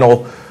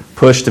final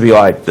push to be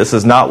like, this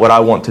is not what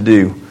I want to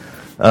do.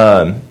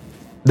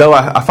 Though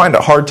I find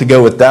it hard to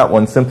go with that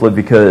one simply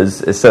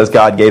because it says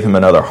God gave him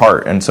another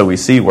heart. And so we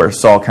see where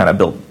Saul kind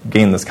of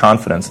gained this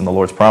confidence in the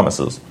Lord's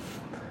promises.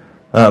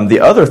 The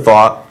other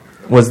thought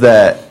was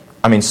that,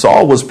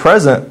 Saul was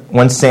present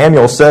when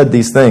Samuel said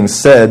these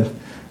things,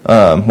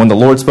 when the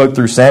Lord spoke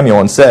through Samuel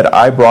and said,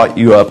 I brought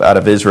you up out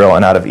of Israel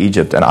and out of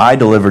Egypt, and I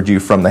delivered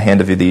you from the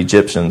hand of the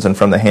Egyptians and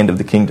from the hand of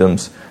the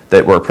kingdoms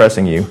that were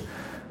oppressing you.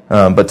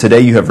 But today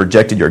you have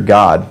rejected your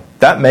God.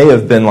 That may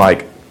have been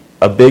like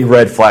a big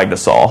red flag to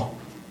Saul.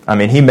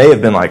 He may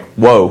have been like,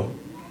 whoa,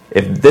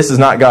 if this is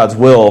not God's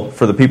will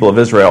for the people of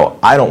Israel,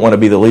 I don't want to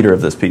be the leader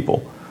of this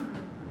people.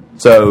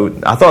 So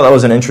I thought that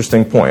was an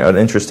interesting point, an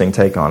interesting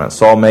take on it.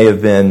 Saul may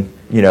have been,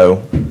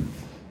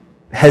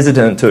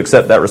 hesitant to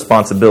accept that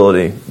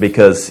responsibility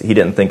because he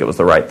didn't think it was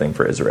the right thing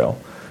for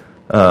Israel.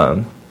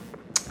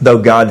 Though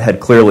God had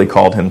clearly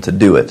called him to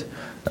do it.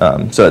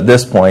 So at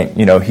this point,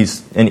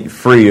 he's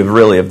free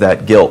of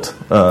that guilt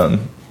that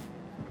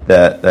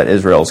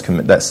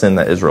sin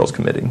that Israel's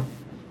committing.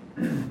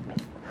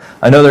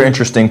 Another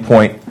interesting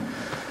point,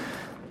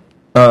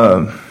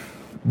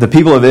 the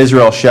people of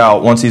Israel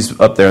shout, once he's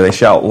up there, they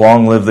shout,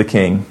 long live the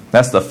king.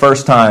 That's the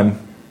first time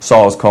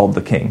Saul is called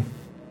the king.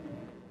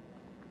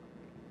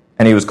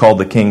 And he was called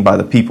the king by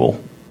the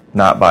people,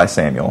 not by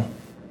Samuel,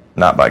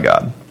 not by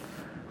God.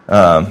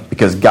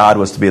 Because God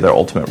was to be their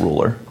ultimate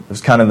ruler. It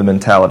was kind of the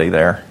mentality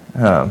there.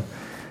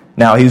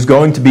 Now, he's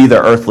going to be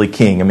their earthly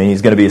king.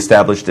 He's going to be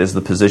established as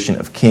the position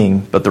of king.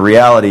 But the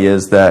reality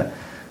is that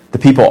the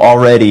people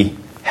already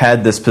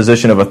had this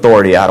position of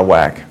authority out of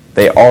whack.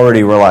 They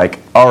already were like,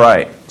 all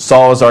right,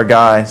 Saul is our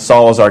guy,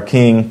 Saul is our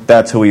king,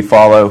 that's who we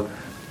follow.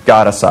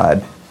 God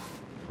aside,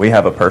 we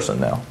have a person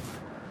now.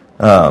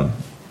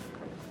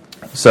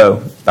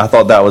 So I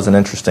thought that was an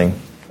interesting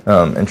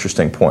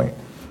point.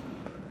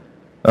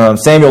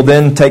 Samuel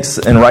then takes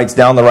and writes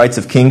down the rights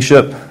of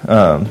kingship,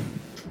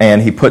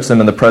 and he puts them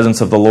in the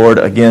presence of the Lord,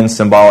 again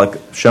symbolic,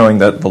 showing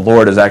that the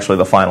Lord is actually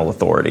the final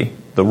authority.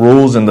 The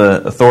rules and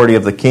the authority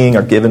of the king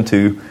are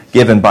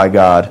given by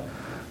God,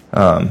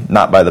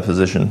 not by the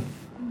position.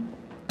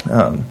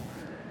 And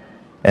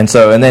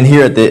then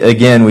here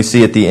again we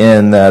see at the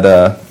end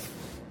that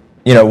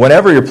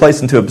whenever you're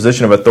placed into a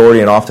position of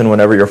authority, and often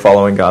whenever you're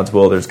following God's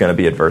will, there's going to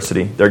be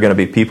adversity. There are going to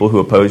be people who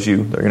oppose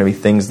you. There are going to be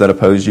things that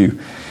oppose you.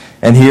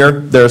 And here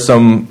there are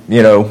some,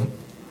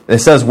 it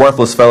says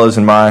worthless fellows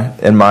in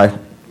my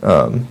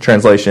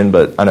translation,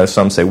 but I know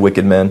some say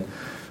wicked men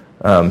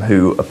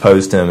who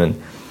opposed him.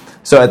 And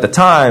so at the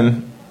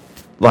time,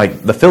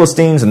 like the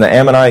Philistines and the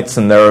Ammonites,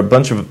 and there were a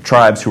bunch of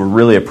tribes who were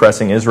really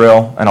oppressing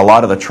Israel, and a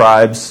lot of the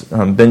tribes,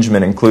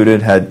 Benjamin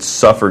included, had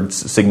suffered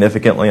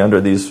significantly under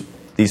these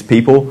these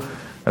people.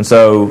 And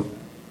so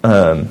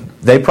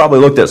they probably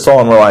looked at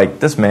Saul and were like,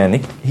 this man,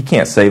 he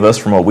can't save us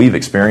from what we've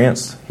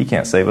experienced. He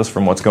can't save us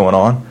from what's going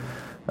on.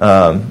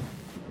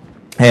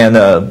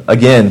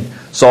 Again,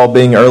 Saul,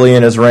 being early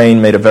in his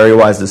reign, made a very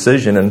wise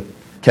decision and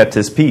kept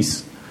his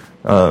peace.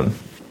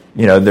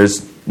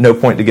 There's no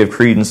point to give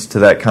credence to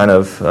that kind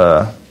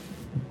of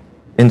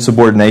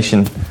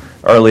insubordination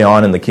early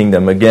on in the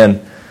kingdom.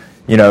 Again,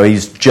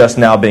 he's just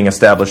now being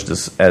established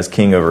as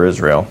king over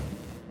Israel.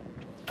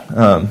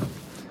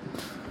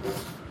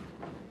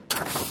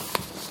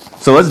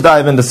 So let's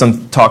dive into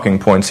some talking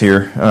points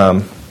here.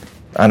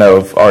 I know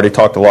I've already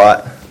talked a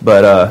lot,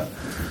 but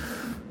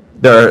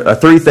there are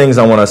three things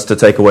I want us to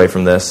take away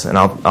from this, and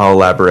I'll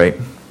elaborate.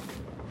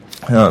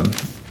 I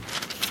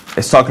want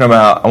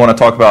to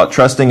talk about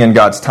trusting in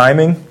God's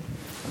timing,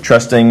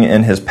 trusting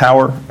in His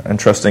power, and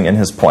trusting in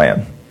His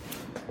plan.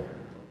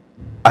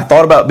 I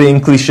thought about being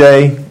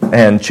cliche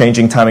and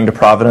changing timing to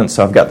providence,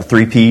 so I've got the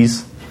 3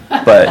 Ps.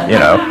 But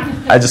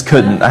I just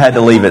couldn't. I had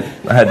to leave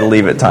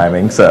it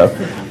timing. So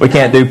we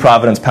can't do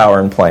providence, power,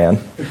 and plan.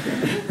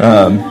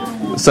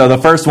 So the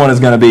first one is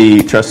going to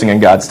be trusting in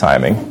God's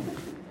timing.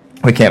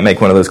 We can't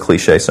make one of those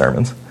cliche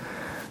sermons.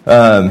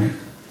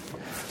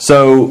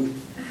 So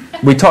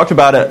we talked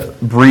about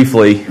it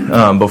briefly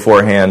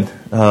beforehand,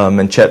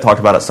 and Chet talked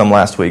about it some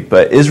last week.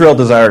 But Israel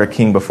desired a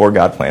king before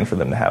God planned for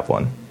them to have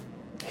one.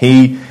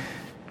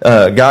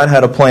 God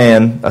had a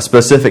plan, a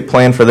specific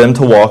plan for them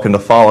to walk and to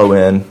follow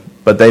in,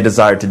 but they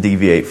desired to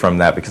deviate from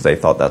that because they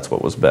thought that's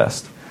what was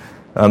best.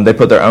 They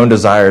put their own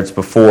desires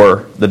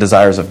before the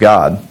desires of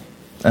God,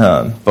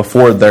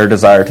 before their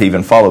desire to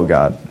even follow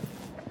God.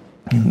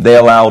 They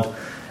allowed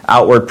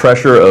outward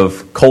pressure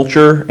of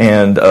culture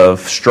and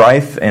of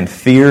strife and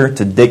fear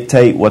to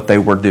dictate what they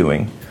were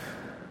doing,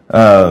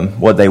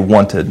 what they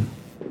wanted.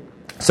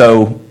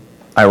 So,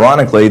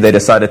 ironically, they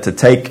decided to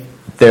take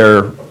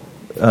their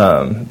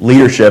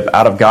leadership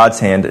out of God's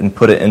hand and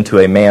put it into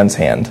a man's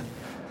hand.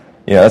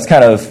 That's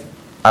kind of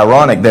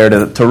ironic there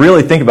to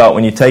really think about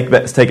when you take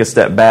a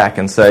step back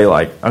and say,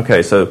 like,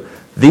 okay, so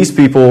these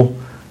people,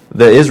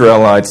 the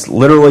Israelites,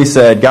 literally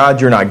said,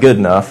 God, you're not good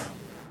enough.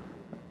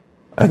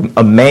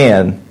 A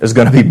man is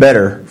going to be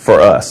better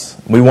for us.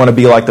 We want to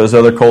be like those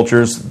other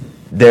cultures.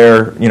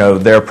 They're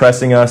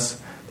oppressing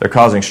us. They're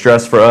causing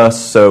stress for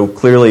us. So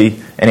clearly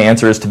an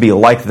answer is to be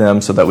like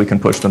them so that we can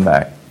push them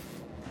back.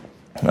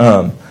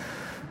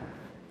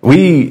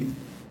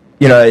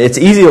 It's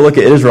easy to look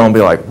at Israel and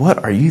be like,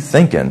 what are you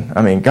thinking?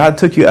 I mean, God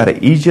took you out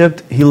of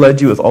Egypt. He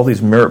led you with all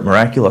these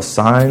miraculous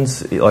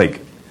signs. Like,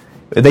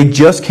 they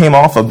just came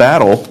off a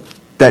battle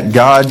that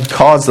God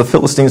caused the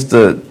Philistines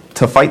to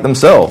fight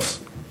themselves.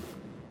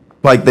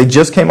 Like, they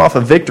just came off a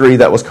victory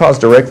that was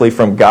caused directly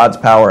from God's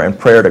power and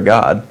prayer to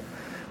God.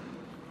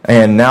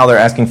 And now they're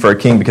asking for a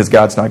king because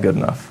God's not good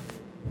enough.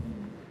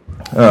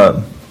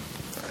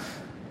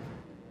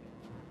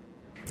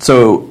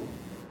 So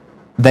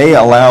they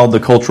allowed the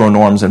cultural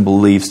norms and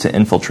beliefs to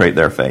infiltrate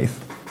their faith.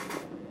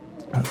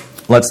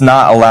 Let's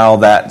not allow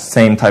that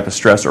same type of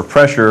stress or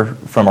pressure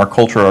from our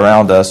culture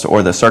around us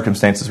or the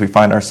circumstances we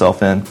find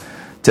ourselves in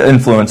to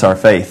influence our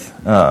faith,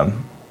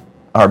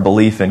 our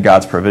belief in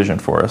God's provision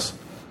for us.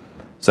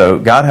 So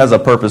God has a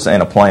purpose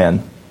and a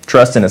plan.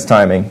 Trust in His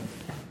timing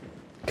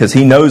because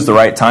He knows the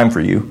right time for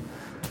you.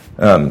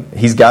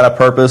 He's got a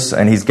purpose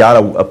and He's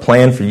got a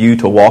plan for you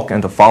to walk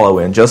and to follow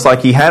in. Just like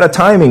He had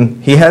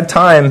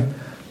time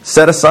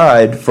set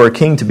aside for a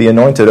king to be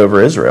anointed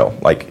over Israel.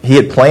 Like, He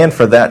had planned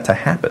for that to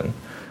happen.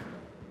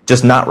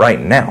 Just not right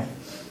now.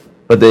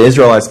 But the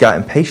Israelites got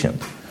impatient.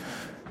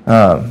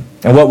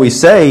 And what we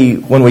say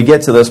when we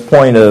get to this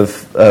point of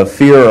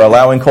fear or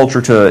allowing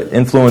culture to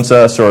influence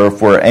us, or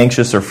if we're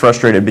anxious or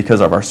frustrated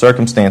because of our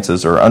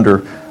circumstances or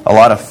under a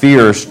lot of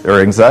fear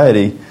or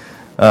anxiety,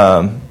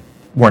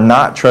 we're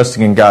not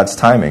trusting in God's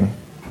timing.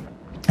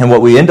 And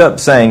what we end up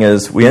saying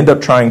is we end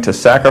up trying to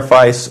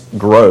sacrifice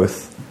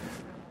growth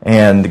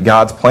and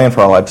God's plan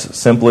for our lives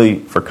simply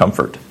for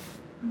comfort.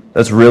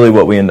 That's really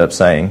what we end up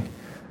saying.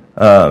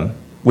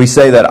 We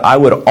say that I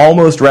would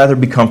almost rather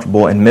be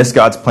comfortable and miss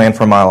God's plan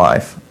for my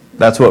life.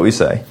 That's what we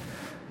say.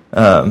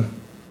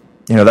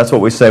 That's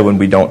what we say when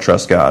we don't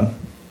trust God.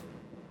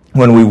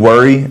 When we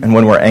worry and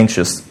when we're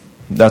anxious,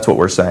 that's what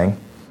we're saying.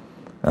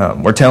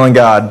 We're telling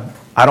God,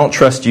 I don't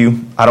trust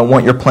you. I don't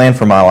want your plan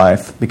for my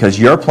life because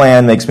your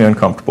plan makes me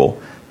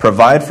uncomfortable.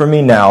 Provide for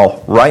me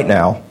now, right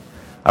now.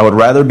 I would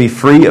rather be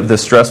free of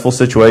this stressful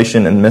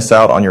situation and miss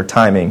out on your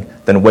timing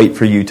than wait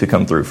for you to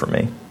come through for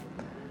me.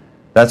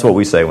 That's what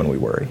we say when we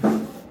worry.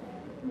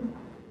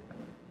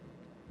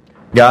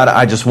 God,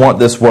 I just want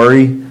this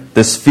worry,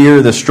 this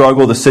fear, this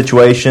struggle, this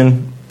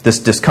situation, this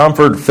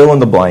discomfort, fill in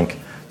the blank,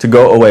 to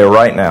go away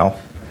right now.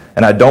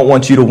 And I don't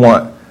want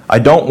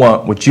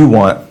what you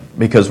want,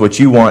 because what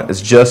you want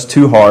is just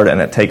too hard and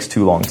it takes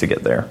too long to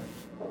get there.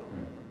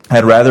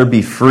 I'd rather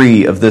be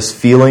free of this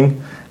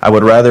feeling. I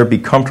would rather be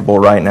comfortable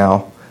right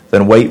now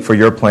than wait for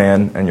your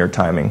plan and your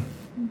timing.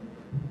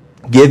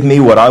 Give me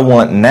what I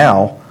want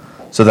now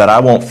so that I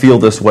won't feel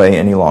this way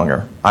any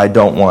longer. I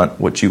don't want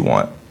what you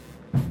want.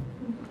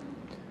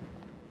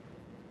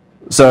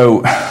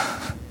 So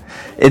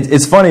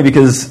it's funny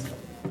because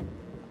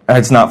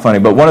it's not funny,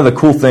 but one of the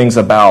cool things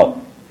about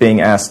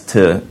being asked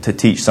to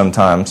teach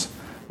sometimes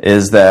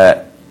is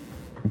that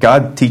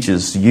God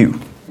teaches you.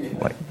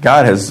 Like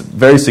God has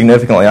very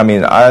significantly,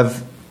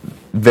 I've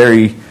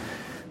very,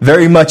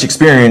 very much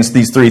experienced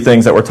these three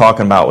things that we're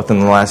talking about within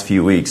the last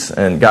few weeks.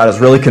 And God has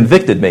really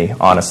convicted me,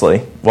 honestly.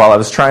 While I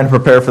was trying to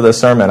prepare for this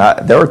sermon,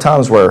 there were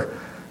times where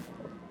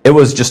it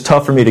was just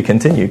tough for me to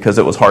continue because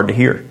it was hard to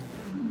hear.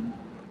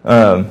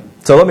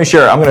 So let me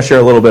share. I'm going to share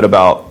a little bit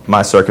about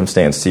my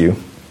circumstance to you.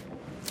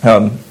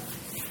 I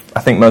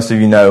think most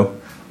of you know,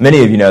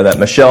 many of you know that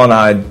Michelle and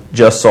I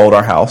just sold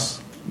our house,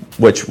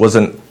 which was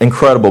an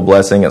incredible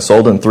blessing. It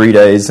sold in 3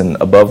 days and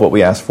above what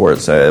we asked for.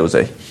 So it was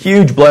a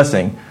huge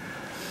blessing.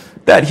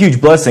 That huge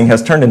blessing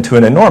has turned into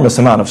an enormous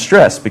amount of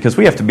stress because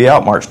we have to be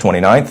out March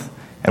 29th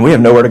and we have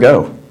nowhere to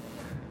go.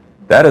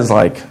 That is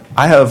like,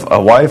 I have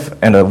a wife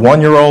and a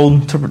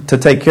 1-year-old to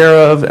take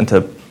care of and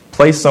to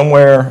place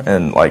somewhere,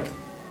 and like,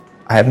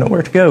 I have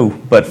nowhere to go.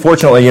 But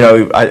fortunately,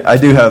 I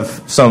do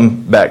have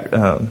some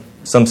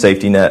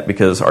safety net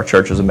because our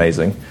church is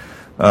amazing.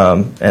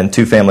 And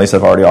 2 families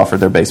have already offered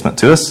their basement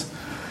to us.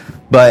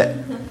 But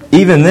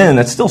even then,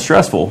 it's still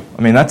stressful.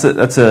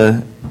 That's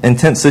a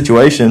intense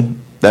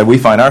situation that we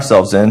find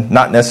ourselves in.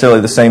 Not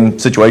necessarily the same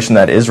situation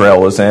that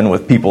Israel was in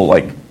with people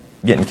like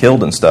getting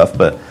killed and stuff,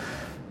 but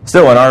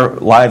still in our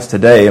lives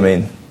today,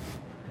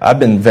 I've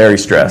been very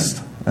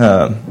stressed.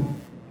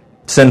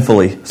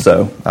 Sinfully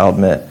so, I'll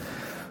admit.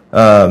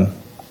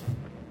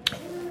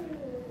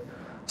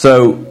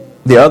 So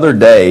the other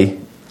day,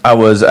 I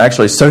was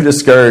actually so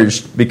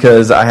discouraged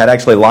because I had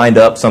actually lined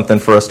up something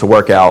for us to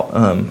work out.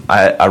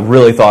 I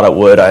really thought I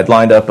would. I had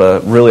lined up a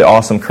really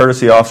awesome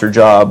courtesy officer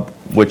job,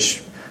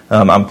 which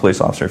I'm a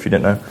police officer if you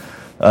didn't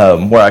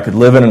know, where I could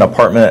live in an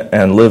apartment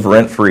and live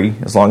rent-free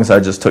as long as I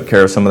just took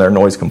care of some of their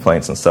noise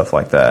complaints and stuff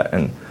like that.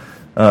 And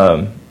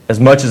as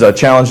much as a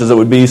challenge as it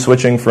would be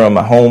switching from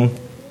a home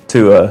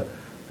to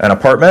an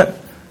apartment,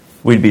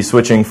 we'd be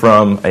switching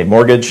from a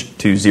mortgage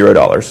to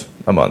 $0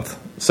 a month.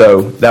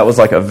 So that was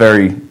like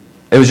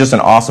it was just an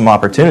awesome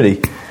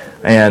opportunity.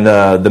 And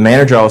the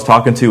manager I was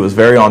talking to was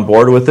very on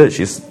board with it.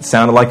 She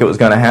sounded like it was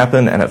going to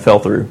happen, and it fell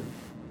through.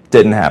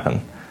 Didn't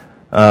happen.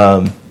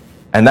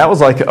 And that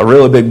was like a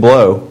really big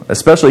blow,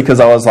 especially because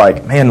I was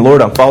like, man,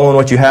 Lord, I'm following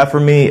what you have for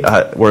me.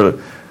 I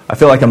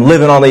feel like I'm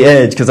living on the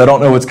edge because I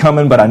don't know what's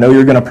coming, but I know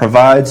you're going to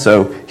provide.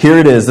 So here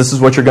it is. This is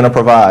what you're going to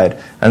provide.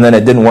 And then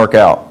it didn't work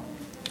out.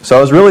 So I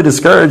was really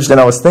discouraged, and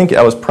I was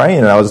praying,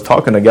 and I was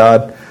talking to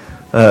God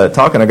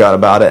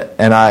about it.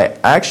 And I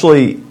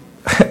actually,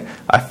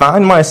 I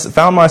found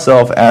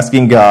myself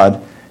asking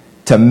God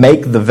to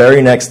make the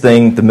very next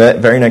thing, the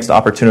very next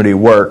opportunity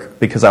work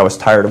because I was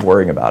tired of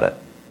worrying about it.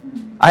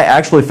 I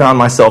actually found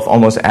myself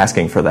almost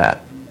asking for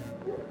that.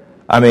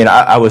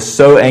 I was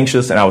so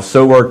anxious and I was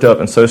so worked up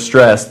and so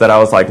stressed that I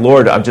was like,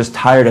 Lord, I'm just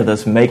tired of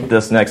this. Make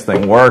this next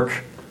thing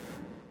work.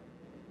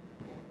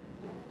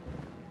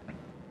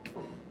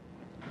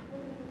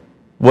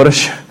 What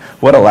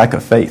a lack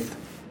of faith.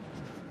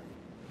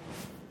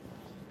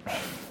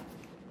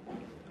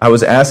 I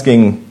was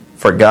asking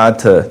for God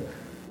to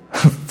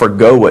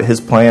forgo what His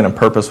plan and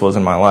purpose was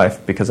in my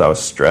life because I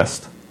was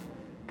stressed,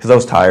 because I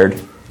was tired.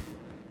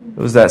 It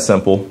was that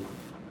simple.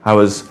 I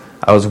was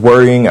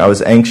worrying. I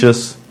was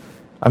anxious.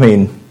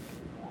 I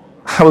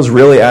was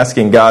really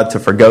asking God to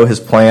forgo His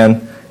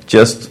plan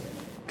just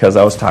because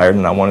I was tired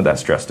and I wanted that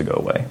stress to go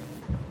away.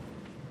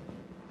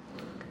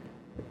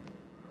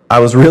 I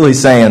was really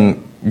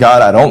saying,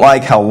 God, I don't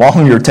like how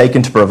long you're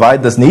taking to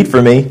provide this need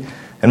for me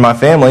and my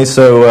family,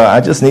 so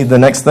I just need the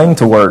next thing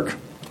to work.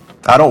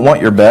 I don't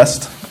want your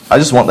best. I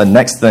just want the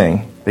next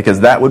thing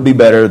because that would be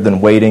better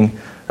than waiting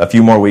a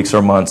few more weeks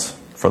or months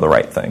for the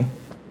right thing.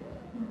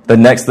 The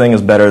next thing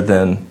is better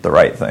than the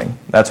right thing.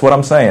 That's what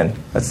I'm saying.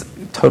 That's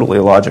totally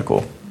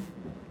illogical.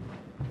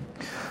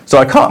 So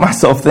I caught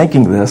myself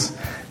thinking this,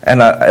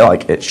 and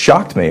it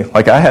shocked me.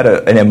 Like I had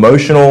an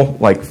emotional,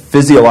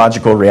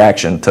 physiological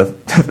reaction to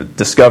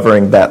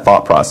discovering that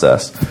thought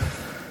process.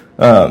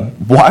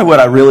 Why would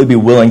I really be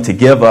willing to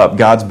give up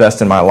God's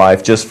best in my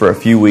life just for a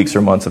few weeks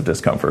or months of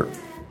discomfort?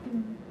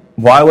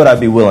 Why would I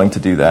be willing to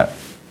do that?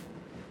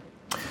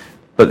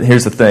 But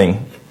here's the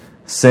thing.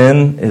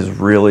 Sin is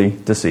really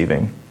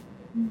deceiving.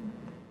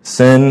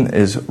 Sin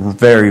is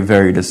very,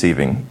 very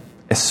deceiving,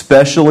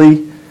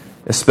 especially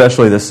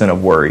the sin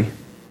of worry,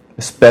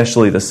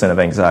 especially the sin of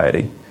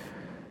anxiety.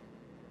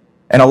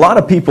 And a lot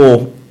of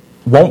people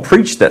won't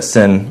preach that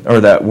sin or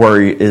that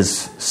worry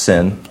is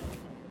sin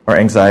or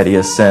anxiety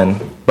is sin,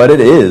 but it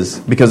is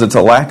because it's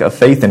a lack of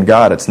faith in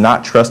God. It's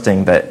not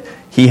trusting that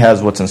He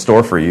has what's in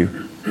store for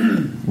you.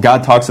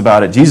 God talks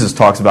about it. Jesus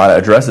talks about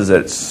it, addresses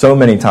it so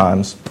many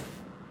times.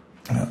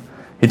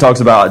 He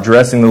talks about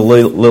dressing the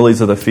lilies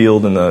of the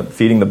field and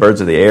feeding the birds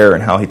of the air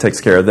and how He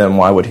takes care of them.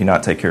 Why would He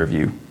not take care of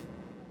you?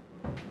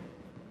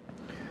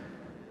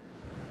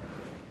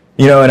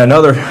 And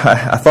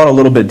I thought a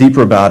little bit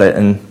deeper about it,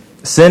 and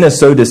sin is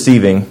so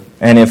deceiving.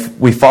 And if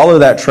we follow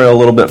that trail a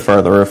little bit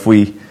further, if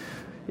we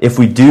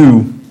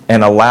do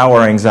and allow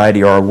our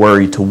anxiety or our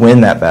worry to win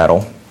that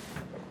battle,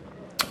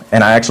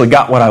 and I actually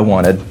got what I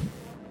wanted,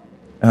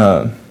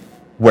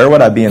 where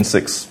would I be in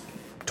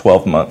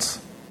 12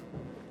 months?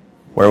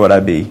 Where would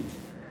I be?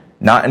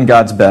 Not in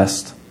God's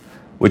best,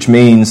 which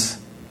means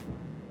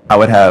I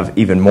would have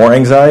even more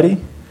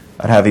anxiety,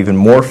 I'd have even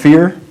more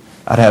fear,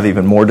 I'd have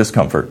even more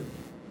discomfort.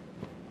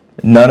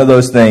 None of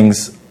those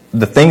things,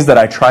 the things that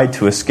I tried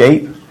to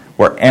escape,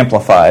 were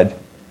amplified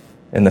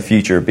in the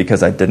future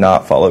because I did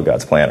not follow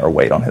God's plan or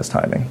wait on His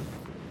timing.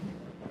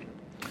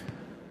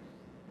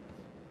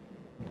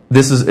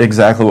 This is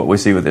exactly what we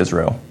see with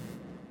Israel.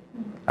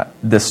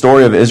 The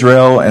story of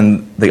Israel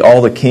and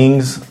all the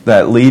kings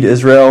that lead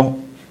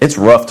Israel, it's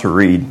rough to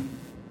read.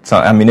 So,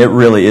 I mean, it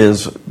really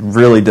is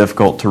really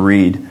difficult to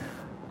read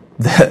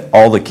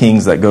all the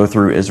kings that go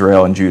through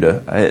Israel and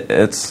Judah.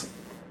 It's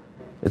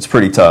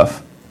pretty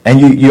tough.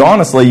 And you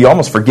honestly, you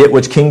almost forget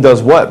which king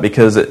does what,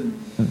 because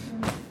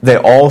they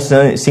all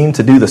seem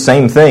to do the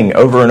same thing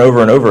over and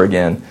over and over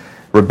again.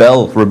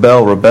 Rebel,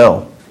 rebel,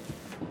 rebel.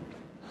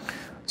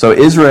 So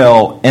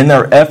Israel, in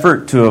their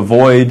effort to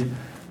avoid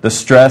the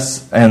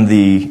stress and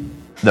the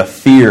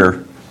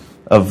fear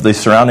of the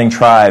surrounding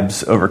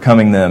tribes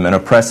overcoming them and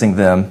oppressing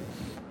them,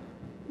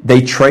 they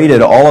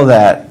traded all of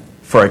that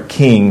for a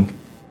king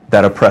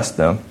that oppressed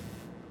them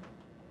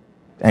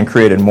and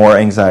created more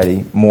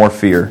anxiety, more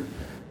fear,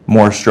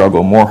 more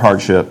struggle, more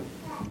hardship.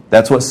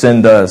 That's what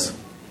sin does.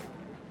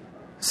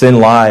 Sin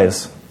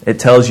lies. It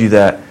tells you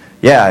that,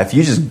 yeah, if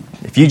you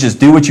just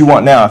do what you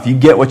want now, if you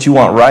get what you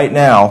want right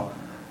now,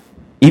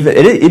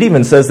 it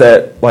even says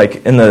that,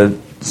 like, in the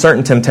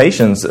certain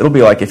temptations, it'll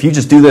be like, if you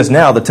just do this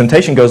now, the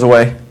temptation goes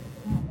away.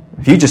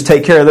 If you just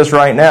take care of this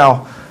right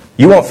now,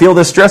 you won't feel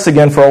this stress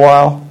again for a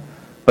while.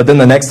 But then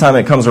the next time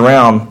it comes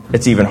around,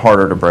 it's even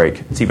harder to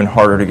break. It's even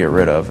harder to get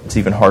rid of. It's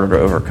even harder to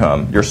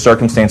overcome. Your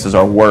circumstances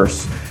are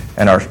worse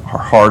and are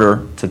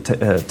harder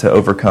to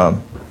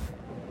overcome.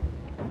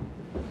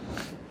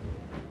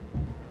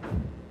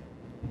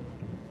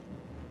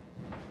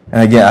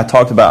 And again, I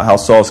talked about how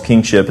Saul's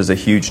kingship is a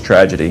huge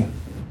tragedy.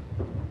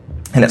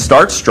 And it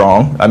starts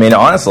strong. I mean,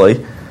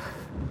 honestly,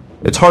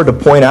 it's hard to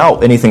point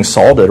out anything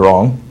Saul did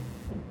wrong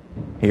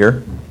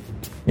here.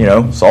 You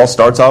know, Saul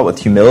starts out with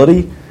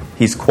humility.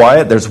 He's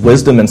quiet. There's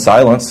wisdom in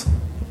silence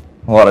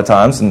a lot of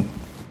times. And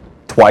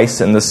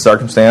twice in this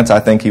circumstance, I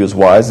think he was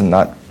wise in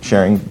not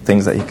sharing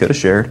things that he could have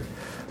shared.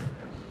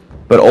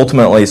 But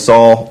ultimately,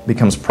 Saul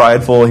becomes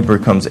prideful. He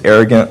becomes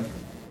arrogant.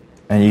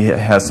 And he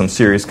has some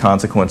serious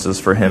consequences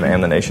for him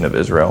and the nation of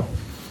Israel.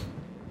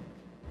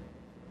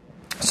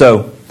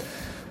 So,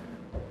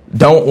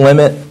 don't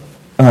limit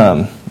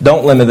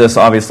this,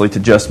 obviously, to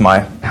just my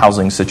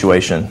housing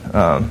situation.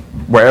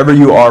 Wherever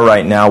you are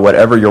right now,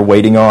 whatever you're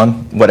waiting on,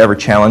 whatever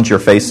challenge you're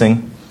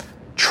facing,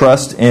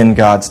 trust in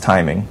God's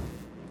timing.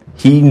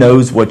 He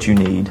knows what you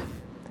need,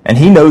 and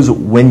He knows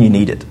when you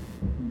need it.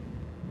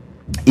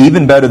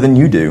 Even better than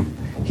you do.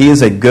 He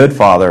is a good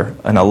Father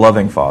and a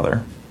loving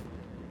Father.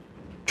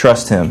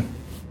 Trust Him.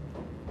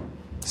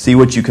 See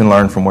what you can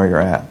learn from where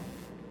you're at.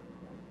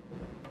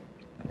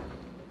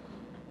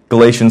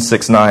 Galatians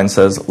 6:9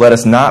 says, "Let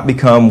us not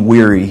become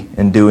weary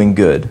in doing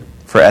good,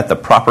 for at the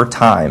proper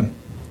time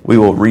we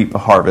will reap a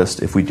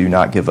harvest if we do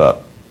not give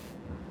up."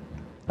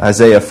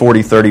 Isaiah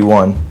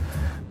 40:31,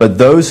 "But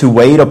those who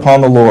wait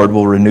upon the Lord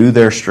will renew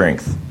their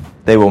strength.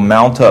 They will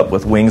mount up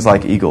with wings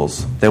like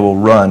eagles. They will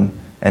run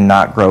and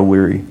not grow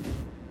weary.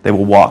 They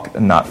will walk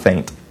and not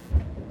faint."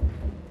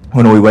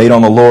 When we wait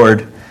on the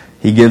Lord,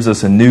 He gives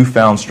us a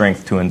newfound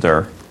strength to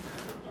endure.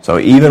 So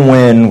even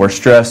when we're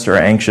stressed or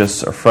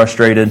anxious or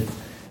frustrated,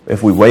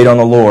 if we wait on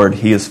the Lord,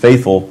 He is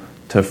faithful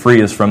to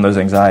free us from those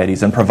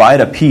anxieties and provide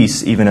a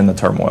peace even in the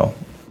turmoil.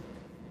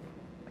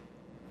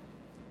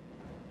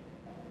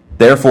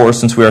 Therefore,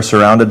 since we are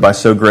surrounded by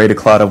so great a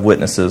cloud of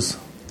witnesses,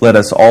 let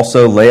us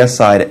also lay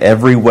aside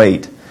every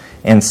weight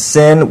and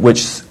sin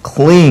which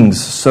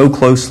clings so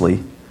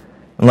closely,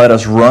 and let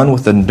us run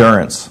with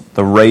endurance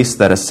the race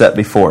that is set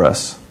before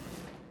us,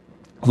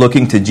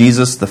 looking to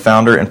Jesus, the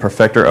founder and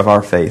perfecter of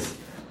our faith,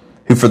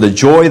 who for the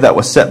joy that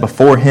was set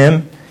before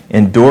Him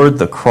endured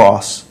the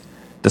cross,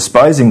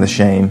 despising the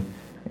shame,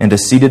 and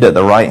is seated at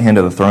the right hand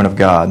of the throne of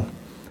God.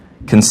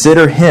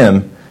 Consider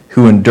Him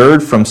who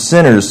endured from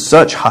sinners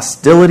such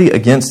hostility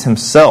against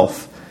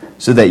Himself,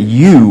 so that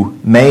you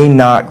may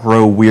not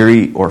grow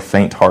weary or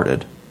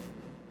faint-hearted.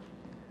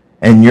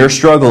 In your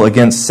struggle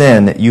against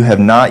sin, you have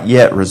not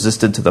yet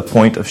resisted to the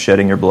point of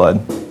shedding your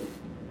blood.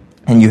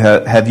 And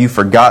have you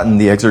forgotten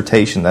the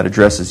exhortation that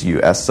addresses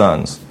you as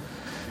sons?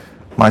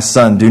 My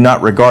son, do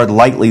not regard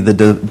lightly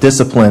the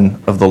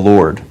discipline of the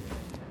Lord,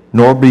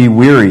 nor be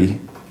weary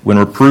when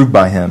reproved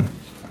by Him.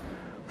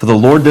 For the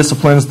Lord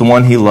disciplines the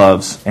one He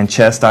loves and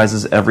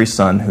chastises every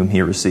son whom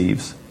He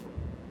receives.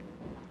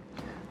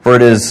 For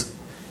it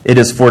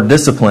is for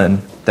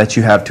discipline that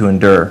you have to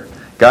endure.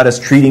 God is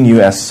treating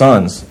you as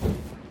sons.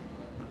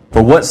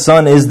 For what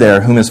son is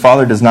there whom his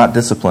father does not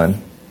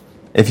discipline?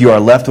 If you are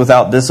left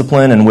without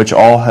discipline, in which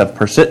all have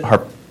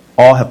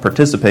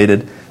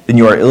participated, then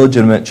you are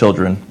illegitimate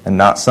children and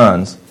not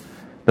sons.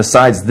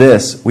 Besides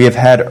this, we have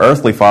had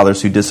earthly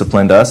fathers who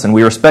disciplined us, and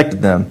we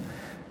respected them.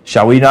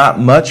 Shall we not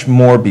much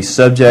more be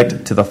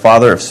subject to the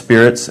Father of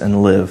spirits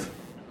and live?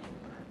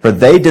 For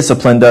they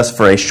disciplined us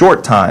for a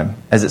short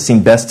time, as it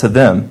seemed best to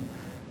them,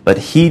 but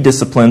he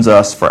disciplines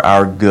us for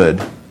our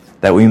good,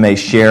 that we may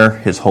share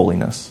his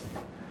holiness.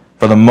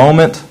 For the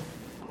moment,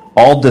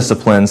 all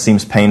discipline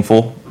seems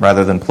painful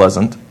rather than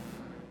pleasant,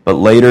 but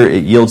later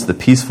it yields the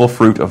peaceful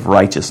fruit of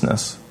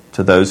righteousness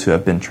to those who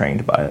have been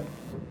trained by it.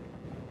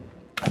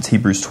 That's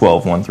Hebrews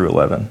 12, 1 through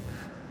 11.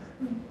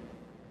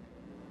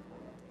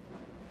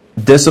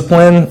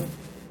 Discipline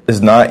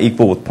is not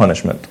equal with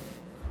punishment.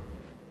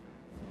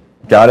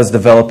 God is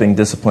developing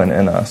discipline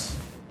in us.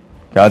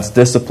 God's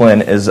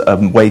discipline is a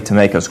way to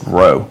make us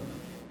grow.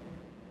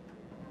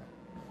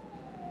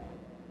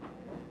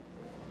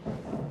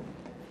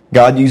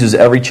 God uses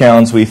every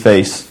challenge we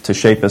face to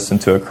shape us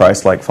into a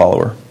Christ-like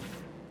follower.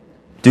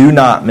 Do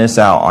not miss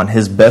out on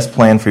his best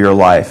plan for your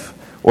life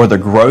or the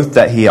growth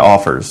that he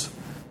offers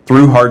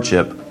through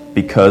hardship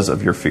because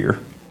of your fear.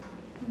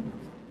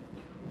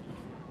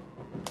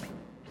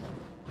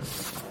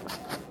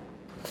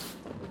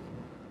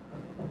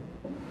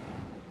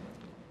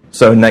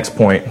 So next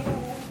point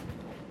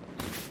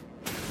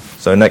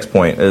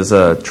is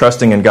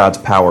trusting in God's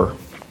power.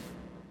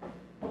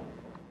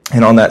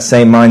 And on that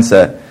same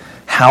mindset,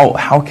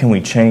 how can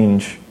we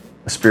change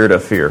a spirit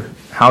of fear?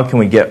 How can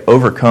we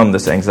overcome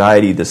this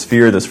anxiety, this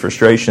fear, this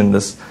frustration,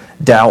 this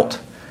doubt?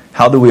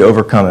 How do we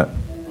overcome it?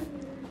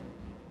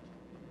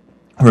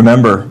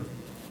 Remember,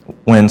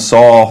 when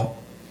Saul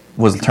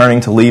was turning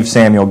to leave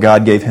Samuel,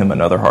 God gave him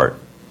another heart.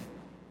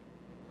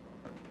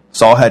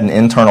 Saul had an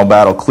internal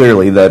battle,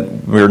 clearly,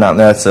 that we're not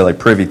necessarily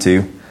privy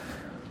to.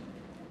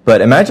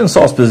 But imagine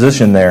Saul's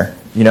position there.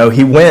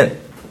 He went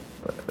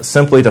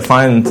simply to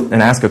find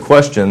and ask a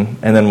question,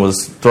 and then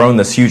was thrown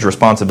this huge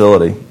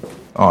responsibility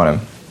on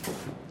him.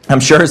 I'm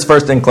sure his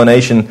first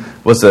inclination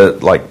was to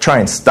try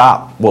and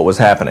stop what was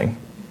happening.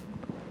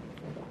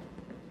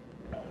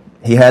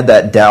 He had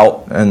that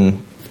doubt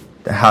and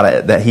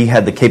that he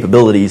had the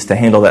capabilities to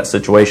handle that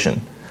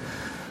situation.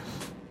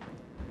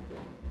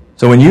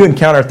 So when you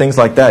encounter things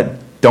like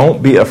that,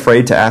 don't be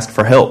afraid to ask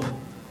for help.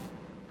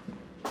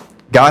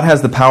 God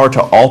has the power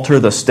to alter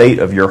the state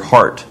of your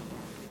heart.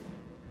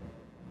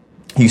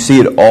 You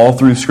see it all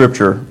through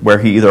Scripture, where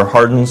he either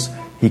hardens,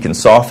 he can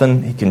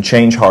soften, he can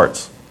change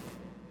hearts.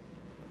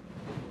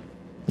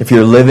 If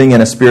you're living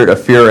in a spirit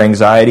of fear or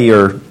anxiety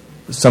or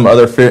some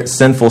other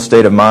sinful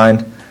state of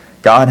mind,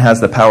 God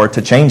has the power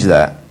to change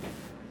that.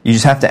 You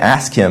just have to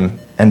ask him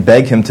and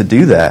beg him to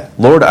do that.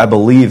 Lord, I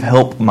believe,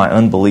 help my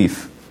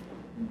unbelief.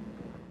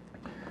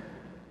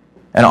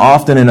 And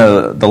often in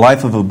the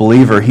life of a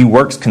believer, he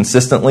works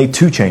consistently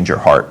to change your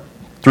heart.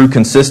 Through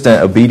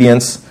consistent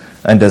obedience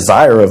and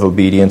desire of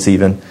obedience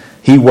even,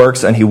 he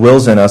works and he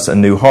wills in us a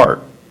new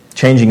heart,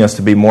 changing us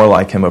to be more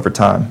like him over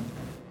time.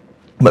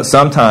 But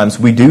sometimes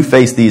we do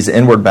face these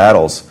inward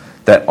battles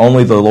that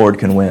only the Lord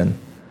can win.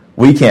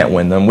 We can't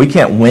win them. We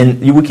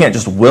can't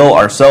just will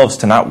ourselves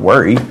to not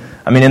worry.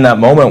 I mean, in that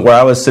moment where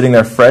I was sitting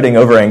there fretting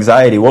over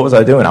anxiety, what was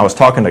I doing? I was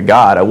talking to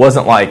God. I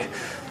wasn't like,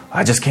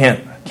 I just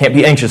can't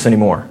be anxious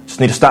anymore.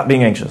 Just need to stop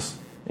being anxious.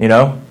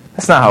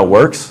 That's not how it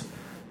works.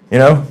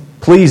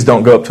 Please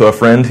don't go up to a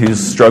friend who's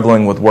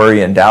struggling with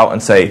worry and doubt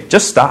and say,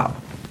 just stop.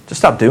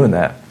 Just stop doing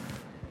that.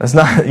 That's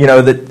not,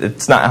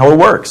 it's not how it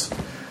works.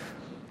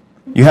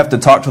 You have to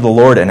talk to the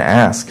Lord and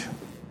ask.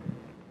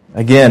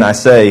 Again, I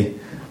say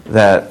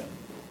that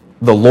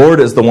the Lord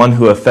is the one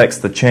who affects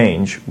the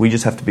change. We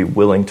just have to be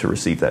willing to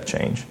receive that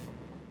change.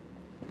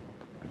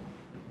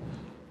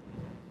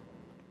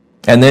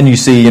 And then you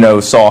see,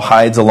 Saul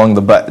hides along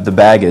the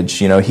baggage.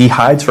 He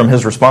hides from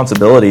his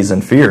responsibilities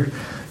in fear.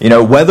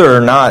 Whether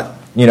or not,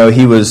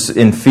 he was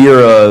in fear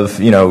of,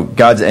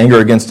 God's anger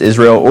against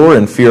Israel or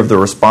in fear of the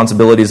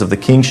responsibilities of the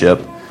kingship,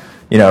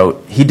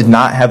 he did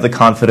not have the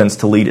confidence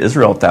to lead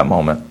Israel at that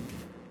moment.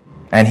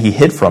 And he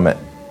hid from it.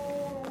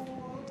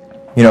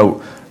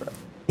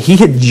 He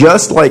had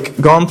just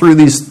gone through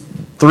these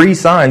 3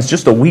 signs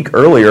just a week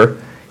earlier.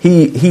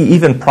 He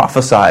even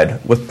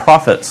prophesied with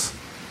prophets.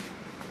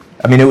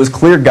 I mean, it was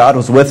clear God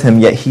was with him,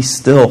 yet he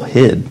still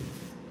hid.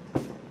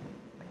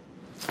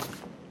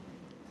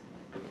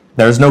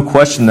 There's no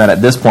question that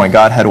at this point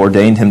God had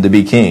ordained him to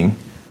be king.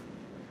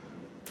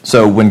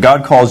 So when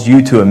God calls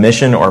you to a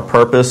mission or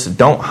purpose,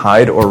 don't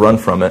hide or run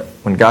from it.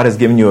 When God has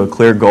given you a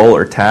clear goal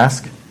or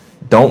task,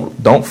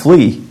 don't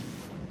flee.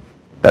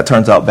 That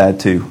turns out bad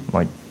too.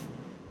 Like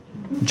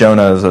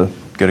Jonah is a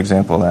good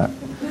example of that.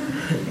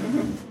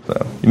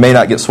 So you may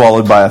not get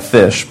swallowed by a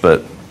fish,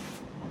 but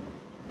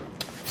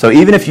so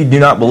even if you do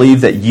not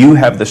believe that you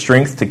have the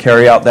strength to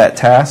carry out that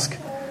task,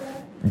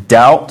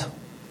 doubt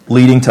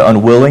leading to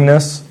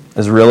unwillingness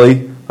is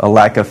really a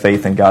lack of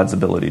faith in God's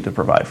ability to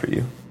provide for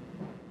you.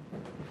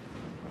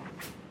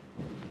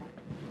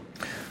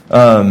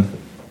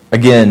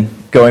 Again,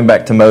 going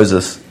back to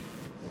Moses.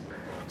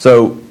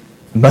 So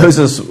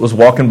Moses was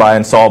walking by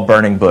and saw a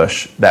burning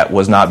bush that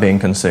was not being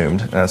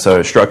consumed. And so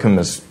it struck him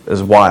as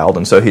wild,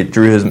 and so he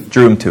drew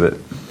him to it.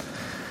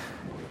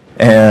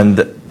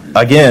 And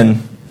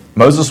again,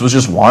 Moses was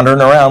just wandering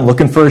around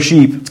looking for a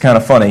sheep. It's kind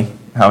of funny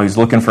how he's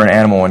looking for an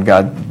animal, and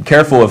God,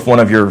 careful if one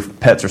of your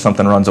pets or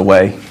something runs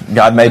away.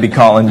 God may be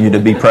calling you to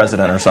be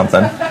president or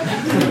something.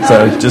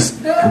 So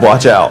just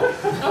watch out.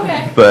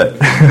 Okay. But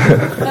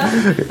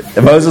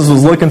Moses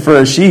was looking for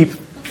a sheep,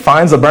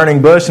 finds a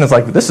burning bush, and it's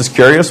like, this is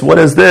curious. What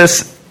is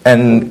this?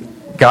 And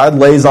God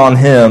lays on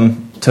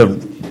him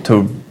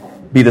to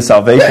be the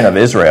salvation of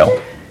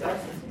Israel.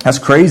 That's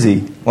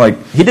crazy.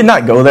 Like, he did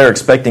not go there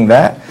expecting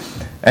that.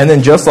 And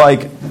then just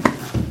like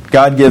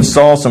God gives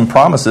Saul some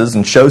promises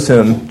and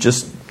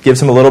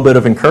gives him a little bit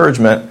of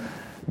encouragement,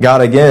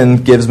 God again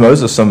gives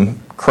Moses some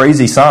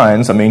crazy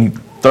signs. I mean, he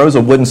throws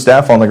a wooden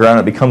staff on the ground,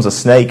 it becomes a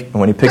snake, and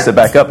when he picks it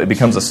back up, it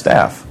becomes a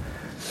staff.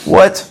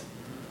 What?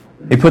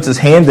 He puts his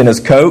hand in his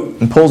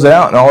coat and pulls it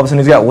out, and all of a sudden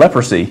he's got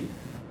leprosy.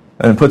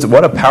 And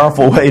what a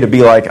powerful way to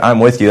be like, I'm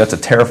with you. That's a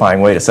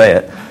terrifying way to say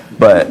it.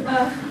 But,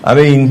 I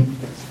mean,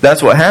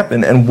 that's what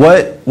happened. And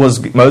what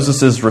was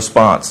Moses'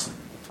 response?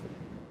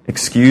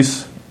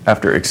 Excuse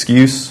after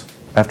excuse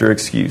after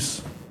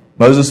excuse.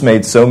 Moses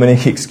made so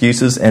many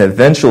excuses, and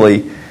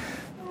eventually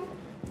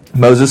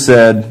Moses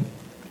said,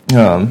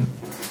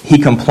 he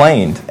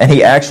complained. And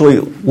he actually,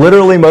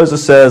 literally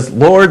Moses says,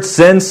 Lord,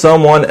 send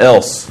someone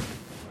else.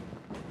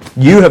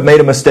 You have made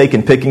a mistake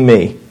in picking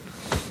me.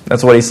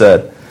 That's what he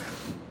said.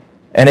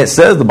 And it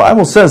says, the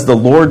Bible says, the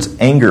Lord's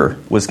anger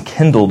was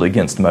kindled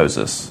against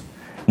Moses.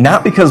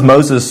 Not because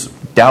Moses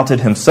doubted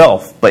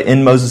himself, but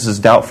in Moses'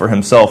 doubt for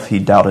himself, he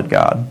doubted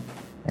God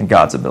and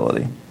God's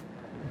ability.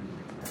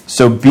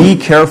 So be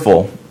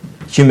careful.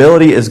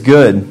 Humility is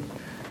good,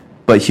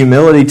 but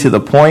humility to the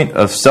point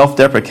of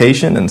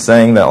self-deprecation and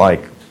saying that,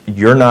 like,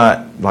 you're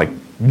not, like,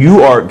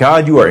 you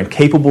are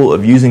incapable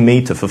of using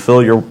me to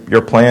fulfill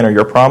your plan or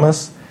your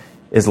promise,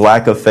 is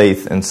lack of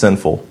faith and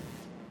sinful.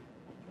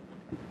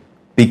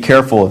 Be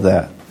careful of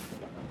that.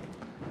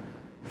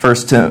 2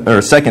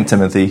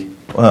 Timothy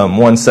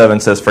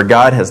 1:7 says, For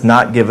God has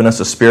not given us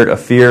a spirit of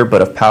fear,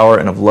 but of power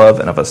and of love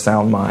and of a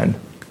sound mind.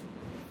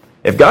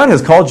 If God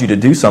has called you to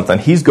do something,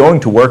 He's going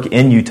to work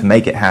in you to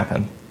make it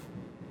happen.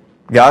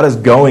 God is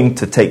going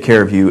to take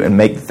care of you and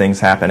make the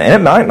things happen. And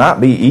it might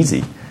not be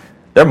easy.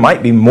 There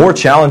might be more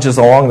challenges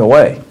along the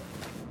way.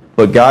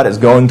 But God is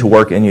going to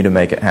work in you to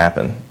make it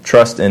happen.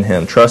 Trust in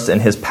Him. Trust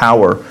in His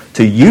power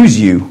to use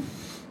you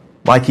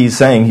like He's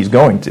saying He's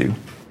going to.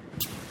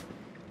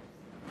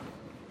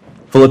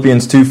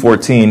 Philippians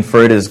 2:14,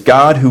 For it is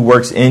God who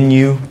works in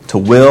you to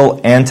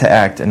will and to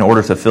act in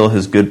order to fulfill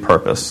His good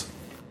purpose.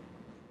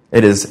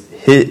 It is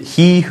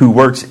He who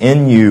works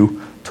in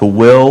you to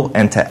will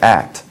and to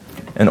act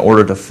in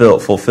order to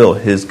fulfill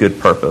His good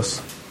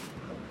purpose.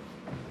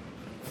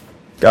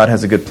 God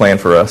has a good plan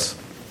for us.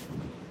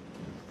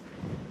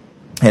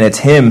 And it's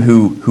Him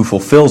who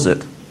fulfills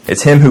it.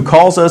 It's Him who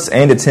calls us,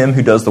 and it's Him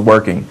who does the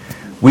working.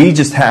 We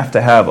just have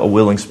to have a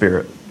willing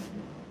spirit.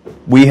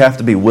 We have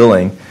to be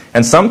willing.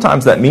 And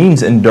sometimes that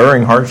means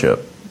enduring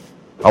hardship.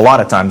 A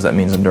lot of times that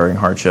means enduring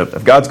hardship.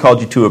 If God's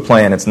called you to a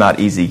plan, it's not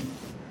easy.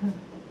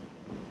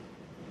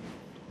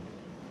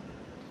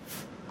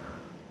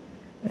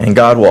 And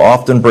God will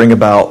often bring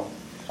about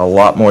a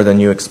lot more than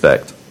you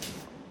expect.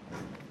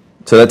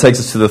 So that takes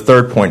us to the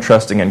third point,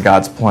 trusting in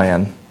God's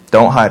plan.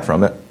 Don't hide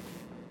from it.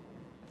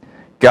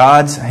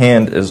 God's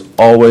hand is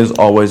always,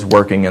 always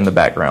working in the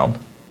background.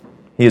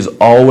 He is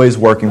always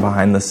working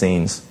behind the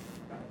scenes.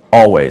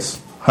 Always.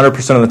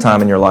 100% of the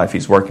time in your life,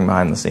 He's working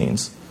behind the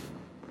scenes.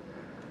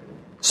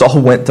 Saul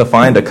went to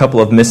find a couple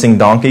of missing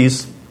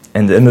donkeys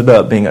and ended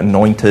up being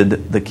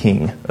anointed the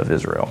king of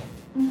Israel.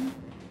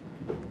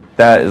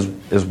 That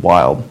is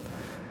wild.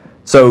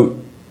 So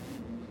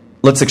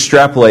let's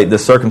extrapolate the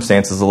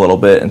circumstances a little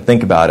bit and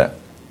think about it.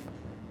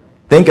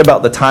 Think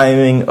about the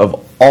timing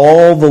of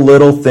all the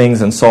little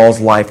things in Saul's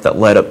life that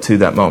led up to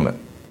that moment.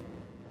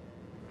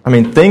 I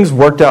mean, things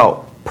worked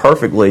out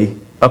perfectly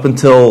up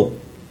until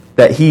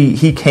that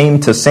he came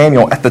to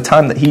Samuel at the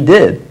time that he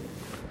did.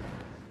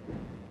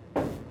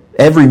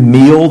 Every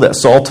meal that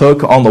Saul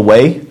took on the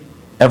way,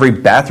 every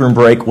bathroom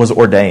break was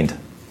ordained.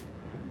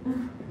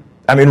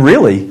 I mean,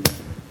 really.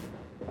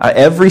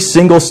 Every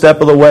single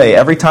step of the way,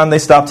 every time they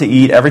stopped to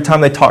eat, every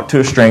time they talked to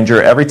a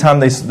stranger, every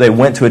time they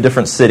went to a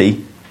different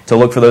city to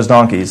look for those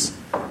donkeys,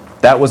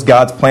 that was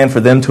God's plan for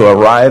them to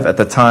arrive at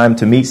the time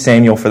to meet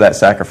Samuel for that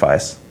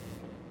sacrifice.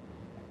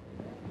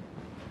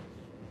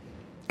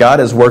 God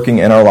is working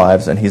in our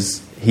lives, and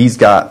He's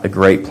got a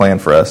great plan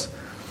for us.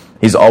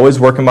 He's always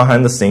working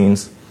behind the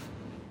scenes.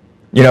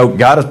 You know,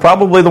 God is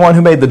probably the one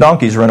who made the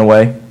donkeys run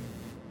away.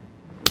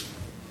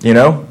 You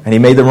know, and He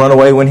made them run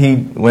away when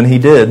he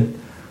did.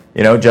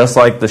 You know, just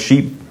like the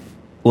sheep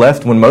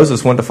left when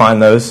Moses went to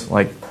find those.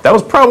 Like, that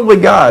was probably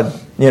God,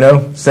 you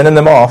know, sending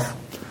them off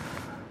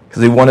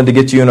because He wanted to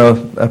get you in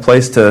a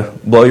place to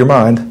blow your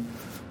mind.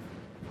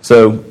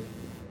 So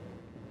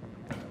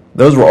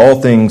those were all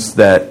things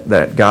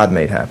that God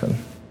made happen.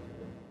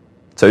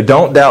 So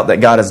don't doubt that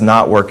God is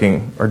not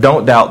working, or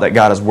don't doubt that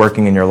God is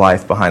working in your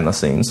life behind the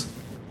scenes.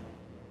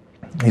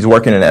 He's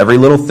working in every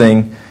little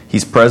thing.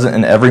 He's present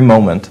in every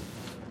moment.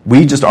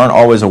 We just aren't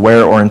always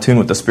aware or in tune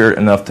with the Spirit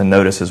enough to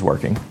notice His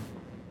working.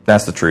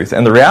 That's the truth.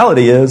 And the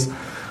reality is,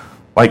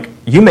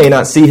 you may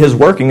not see His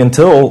working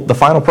until the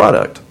final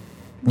product.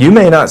 You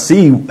may not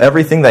see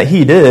everything that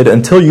He did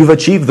until you've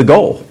achieved the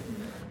goal.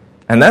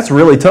 And that's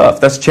really tough.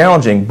 That's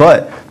challenging,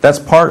 but that's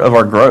part of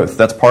our growth.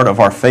 That's part of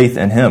our faith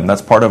in Him.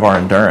 That's part of our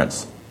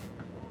endurance.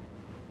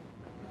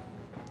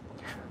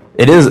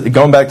 It is,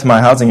 going back to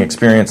my housing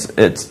experience,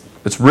 it's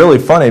really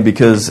funny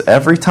because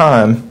every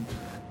time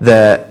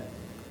that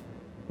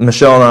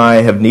Michelle and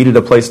I have needed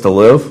a place to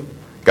live,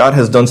 God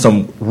has done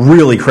some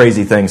really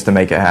crazy things to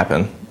make it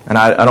happen. And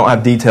I don't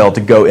have detail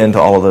to go into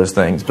all of those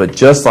things, but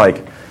just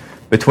like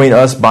between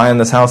us buying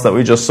this house that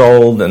we just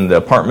sold and the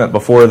apartment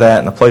before that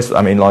and the place,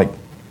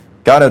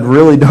 God had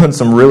really done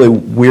some really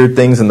weird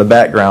things in the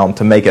background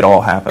to make it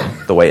all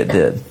happen the way it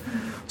did.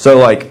 So,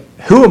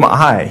 who am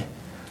I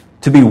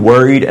to be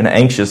worried and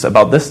anxious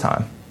about this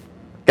time?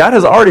 God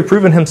has already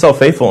proven Himself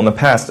faithful in the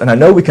past, and I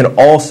know we can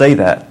all say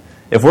that.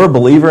 If we're a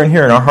believer in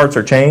here and our hearts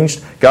are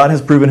changed, God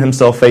has proven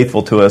Himself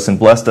faithful to us and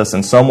blessed us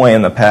in some way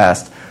in the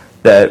past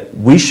that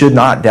we should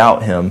not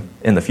doubt Him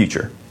in the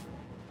future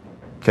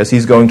because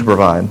He's going to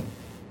provide.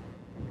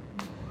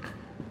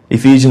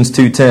 Ephesians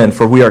 2:10,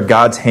 for we are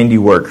God's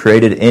handiwork,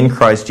 created in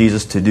Christ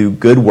Jesus to do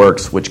good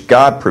works, which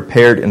God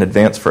prepared in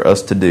advance for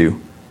us to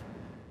do.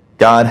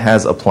 God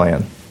has a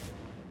plan.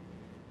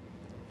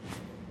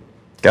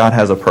 God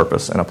has a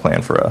purpose and a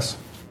plan for us.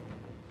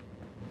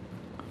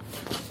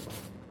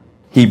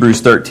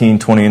 Hebrews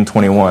 13:20 and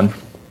 21.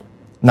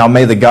 Now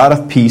may the God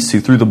of peace, who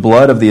through the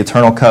blood of the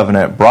eternal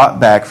covenant brought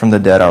back from the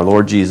dead our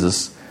Lord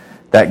Jesus,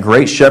 that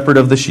great shepherd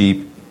of the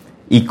sheep,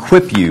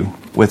 equip you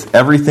with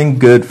everything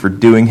good for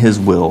doing His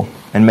will,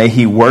 and may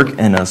He work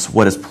in us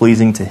what is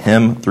pleasing to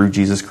Him through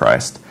Jesus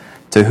Christ,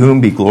 to whom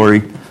be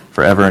glory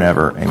forever and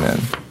ever. Amen.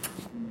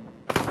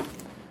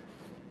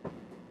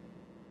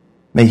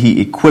 May He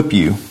equip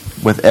you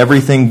with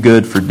everything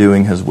good for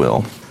doing His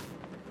will.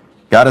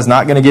 God is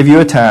not going to give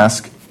you a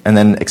task and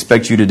then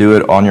expect you to do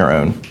it on your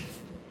own.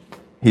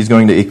 He's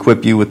going to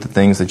equip you with the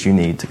things that you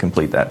need to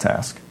complete that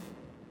task.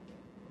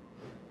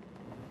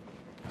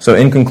 So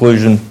in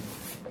conclusion,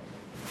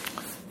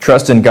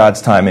 trust in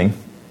God's timing,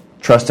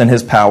 trust in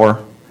His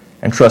power,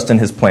 and trust in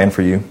His plan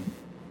for you.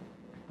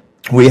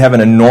 We have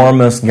an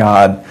enormous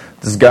God,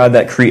 this God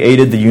that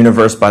created the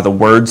universe by the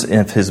words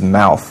of His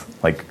mouth,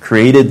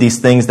 created these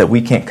things that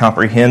we can't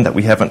comprehend, that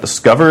we haven't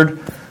discovered.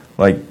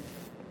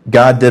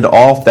 God did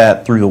all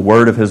that through the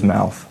word of His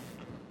mouth.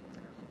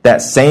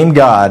 That same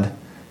God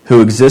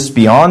who exists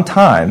beyond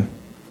time,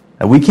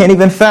 that we can't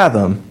even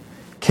fathom,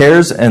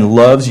 cares and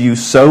loves you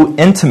so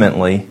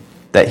intimately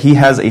that He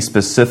has a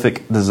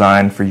specific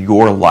design for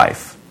your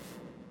life.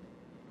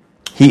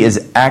 He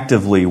is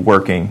actively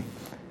working.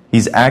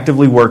 He's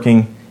actively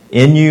working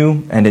in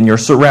you and in your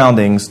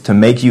surroundings to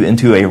make you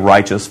into a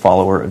righteous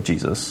follower of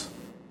Jesus.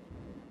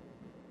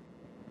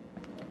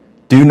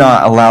 Do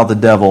not allow the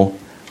devil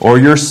or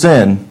your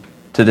sin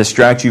to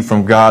distract you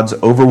from God's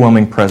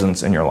overwhelming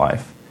presence in your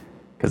life,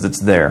 because it's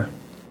there.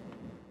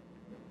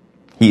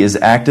 He is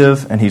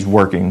active and He's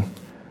working.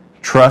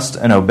 Trust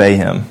and obey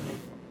Him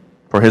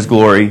for His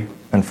glory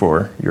and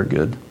for your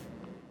good.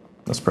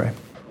 Let's pray.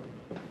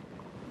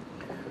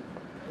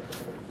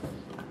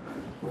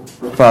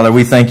 Father,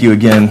 we thank You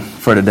again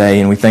for today,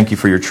 and we thank You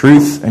for Your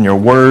truth and Your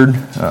word.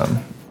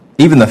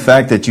 Even the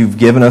fact that You've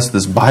given us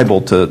this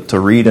Bible to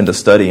read and to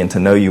study and to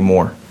know You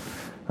more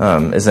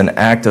is an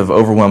act of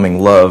overwhelming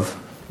love.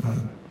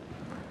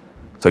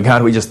 So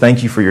God, we just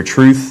thank You for Your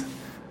truth.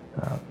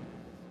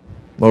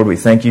 Lord, we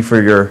thank You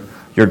for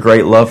Your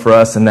great love for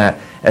us, and that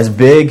as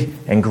big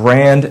and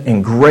grand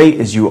and great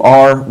as You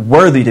are,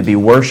 worthy to be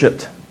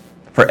worshipped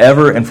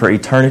forever and for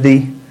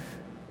eternity,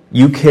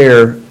 You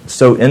care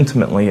so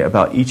intimately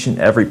about each and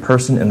every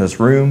person in this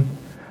room,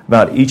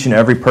 about each and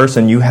every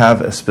person. You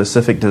have a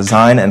specific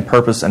design and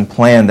purpose and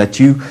plan that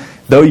You,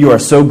 though You are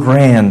so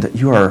grand,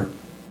 You are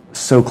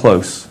so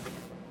close.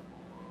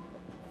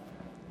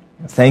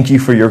 Thank You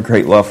for Your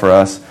great love for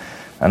us.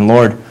 And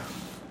Lord,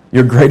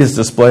 Your greatest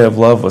display of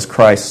love was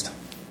Christ.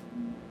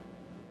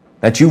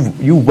 That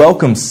you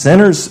welcome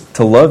sinners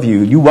to love You.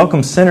 You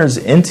welcome sinners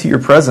into Your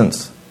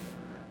presence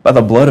by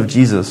the blood of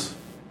Jesus.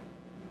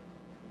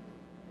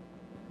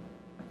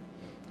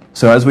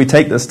 So as we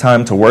take this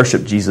time to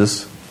worship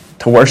Jesus,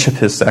 to worship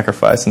His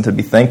sacrifice, and to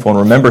be thankful and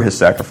remember His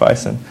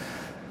sacrifice, and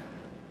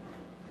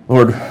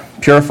Lord,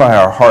 purify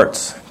our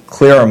hearts,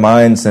 clear our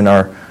minds and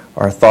our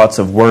thoughts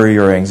of worry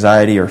or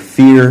anxiety or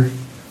fear,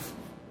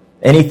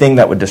 anything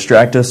that would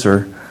distract us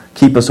or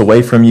keep us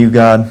away from You,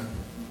 God.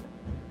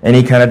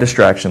 Any kind of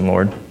distraction,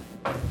 Lord.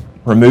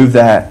 Remove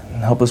that and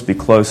help us be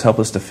close. Help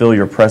us to feel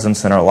Your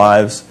presence in our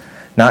lives,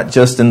 not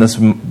just in this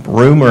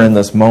room or in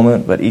this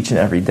moment, but each and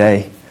every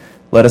day.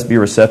 Let us be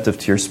receptive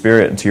to Your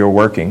Spirit and to Your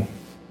working.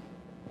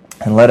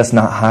 And let us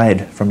not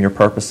hide from Your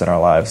purpose in our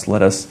lives.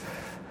 Let us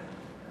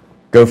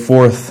go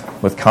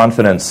forth with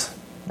confidence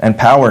and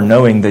power,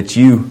 knowing that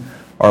You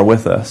are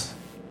with us.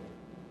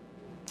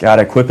 God,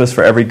 equip us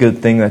for every good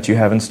thing that You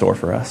have in store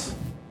for us.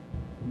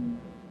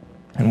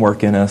 And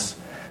work in us.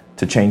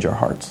 to change our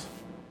hearts,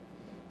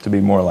 to be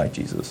more like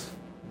Jesus.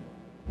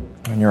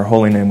 In your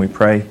holy name we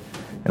pray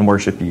and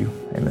worship you.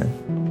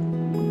 Amen.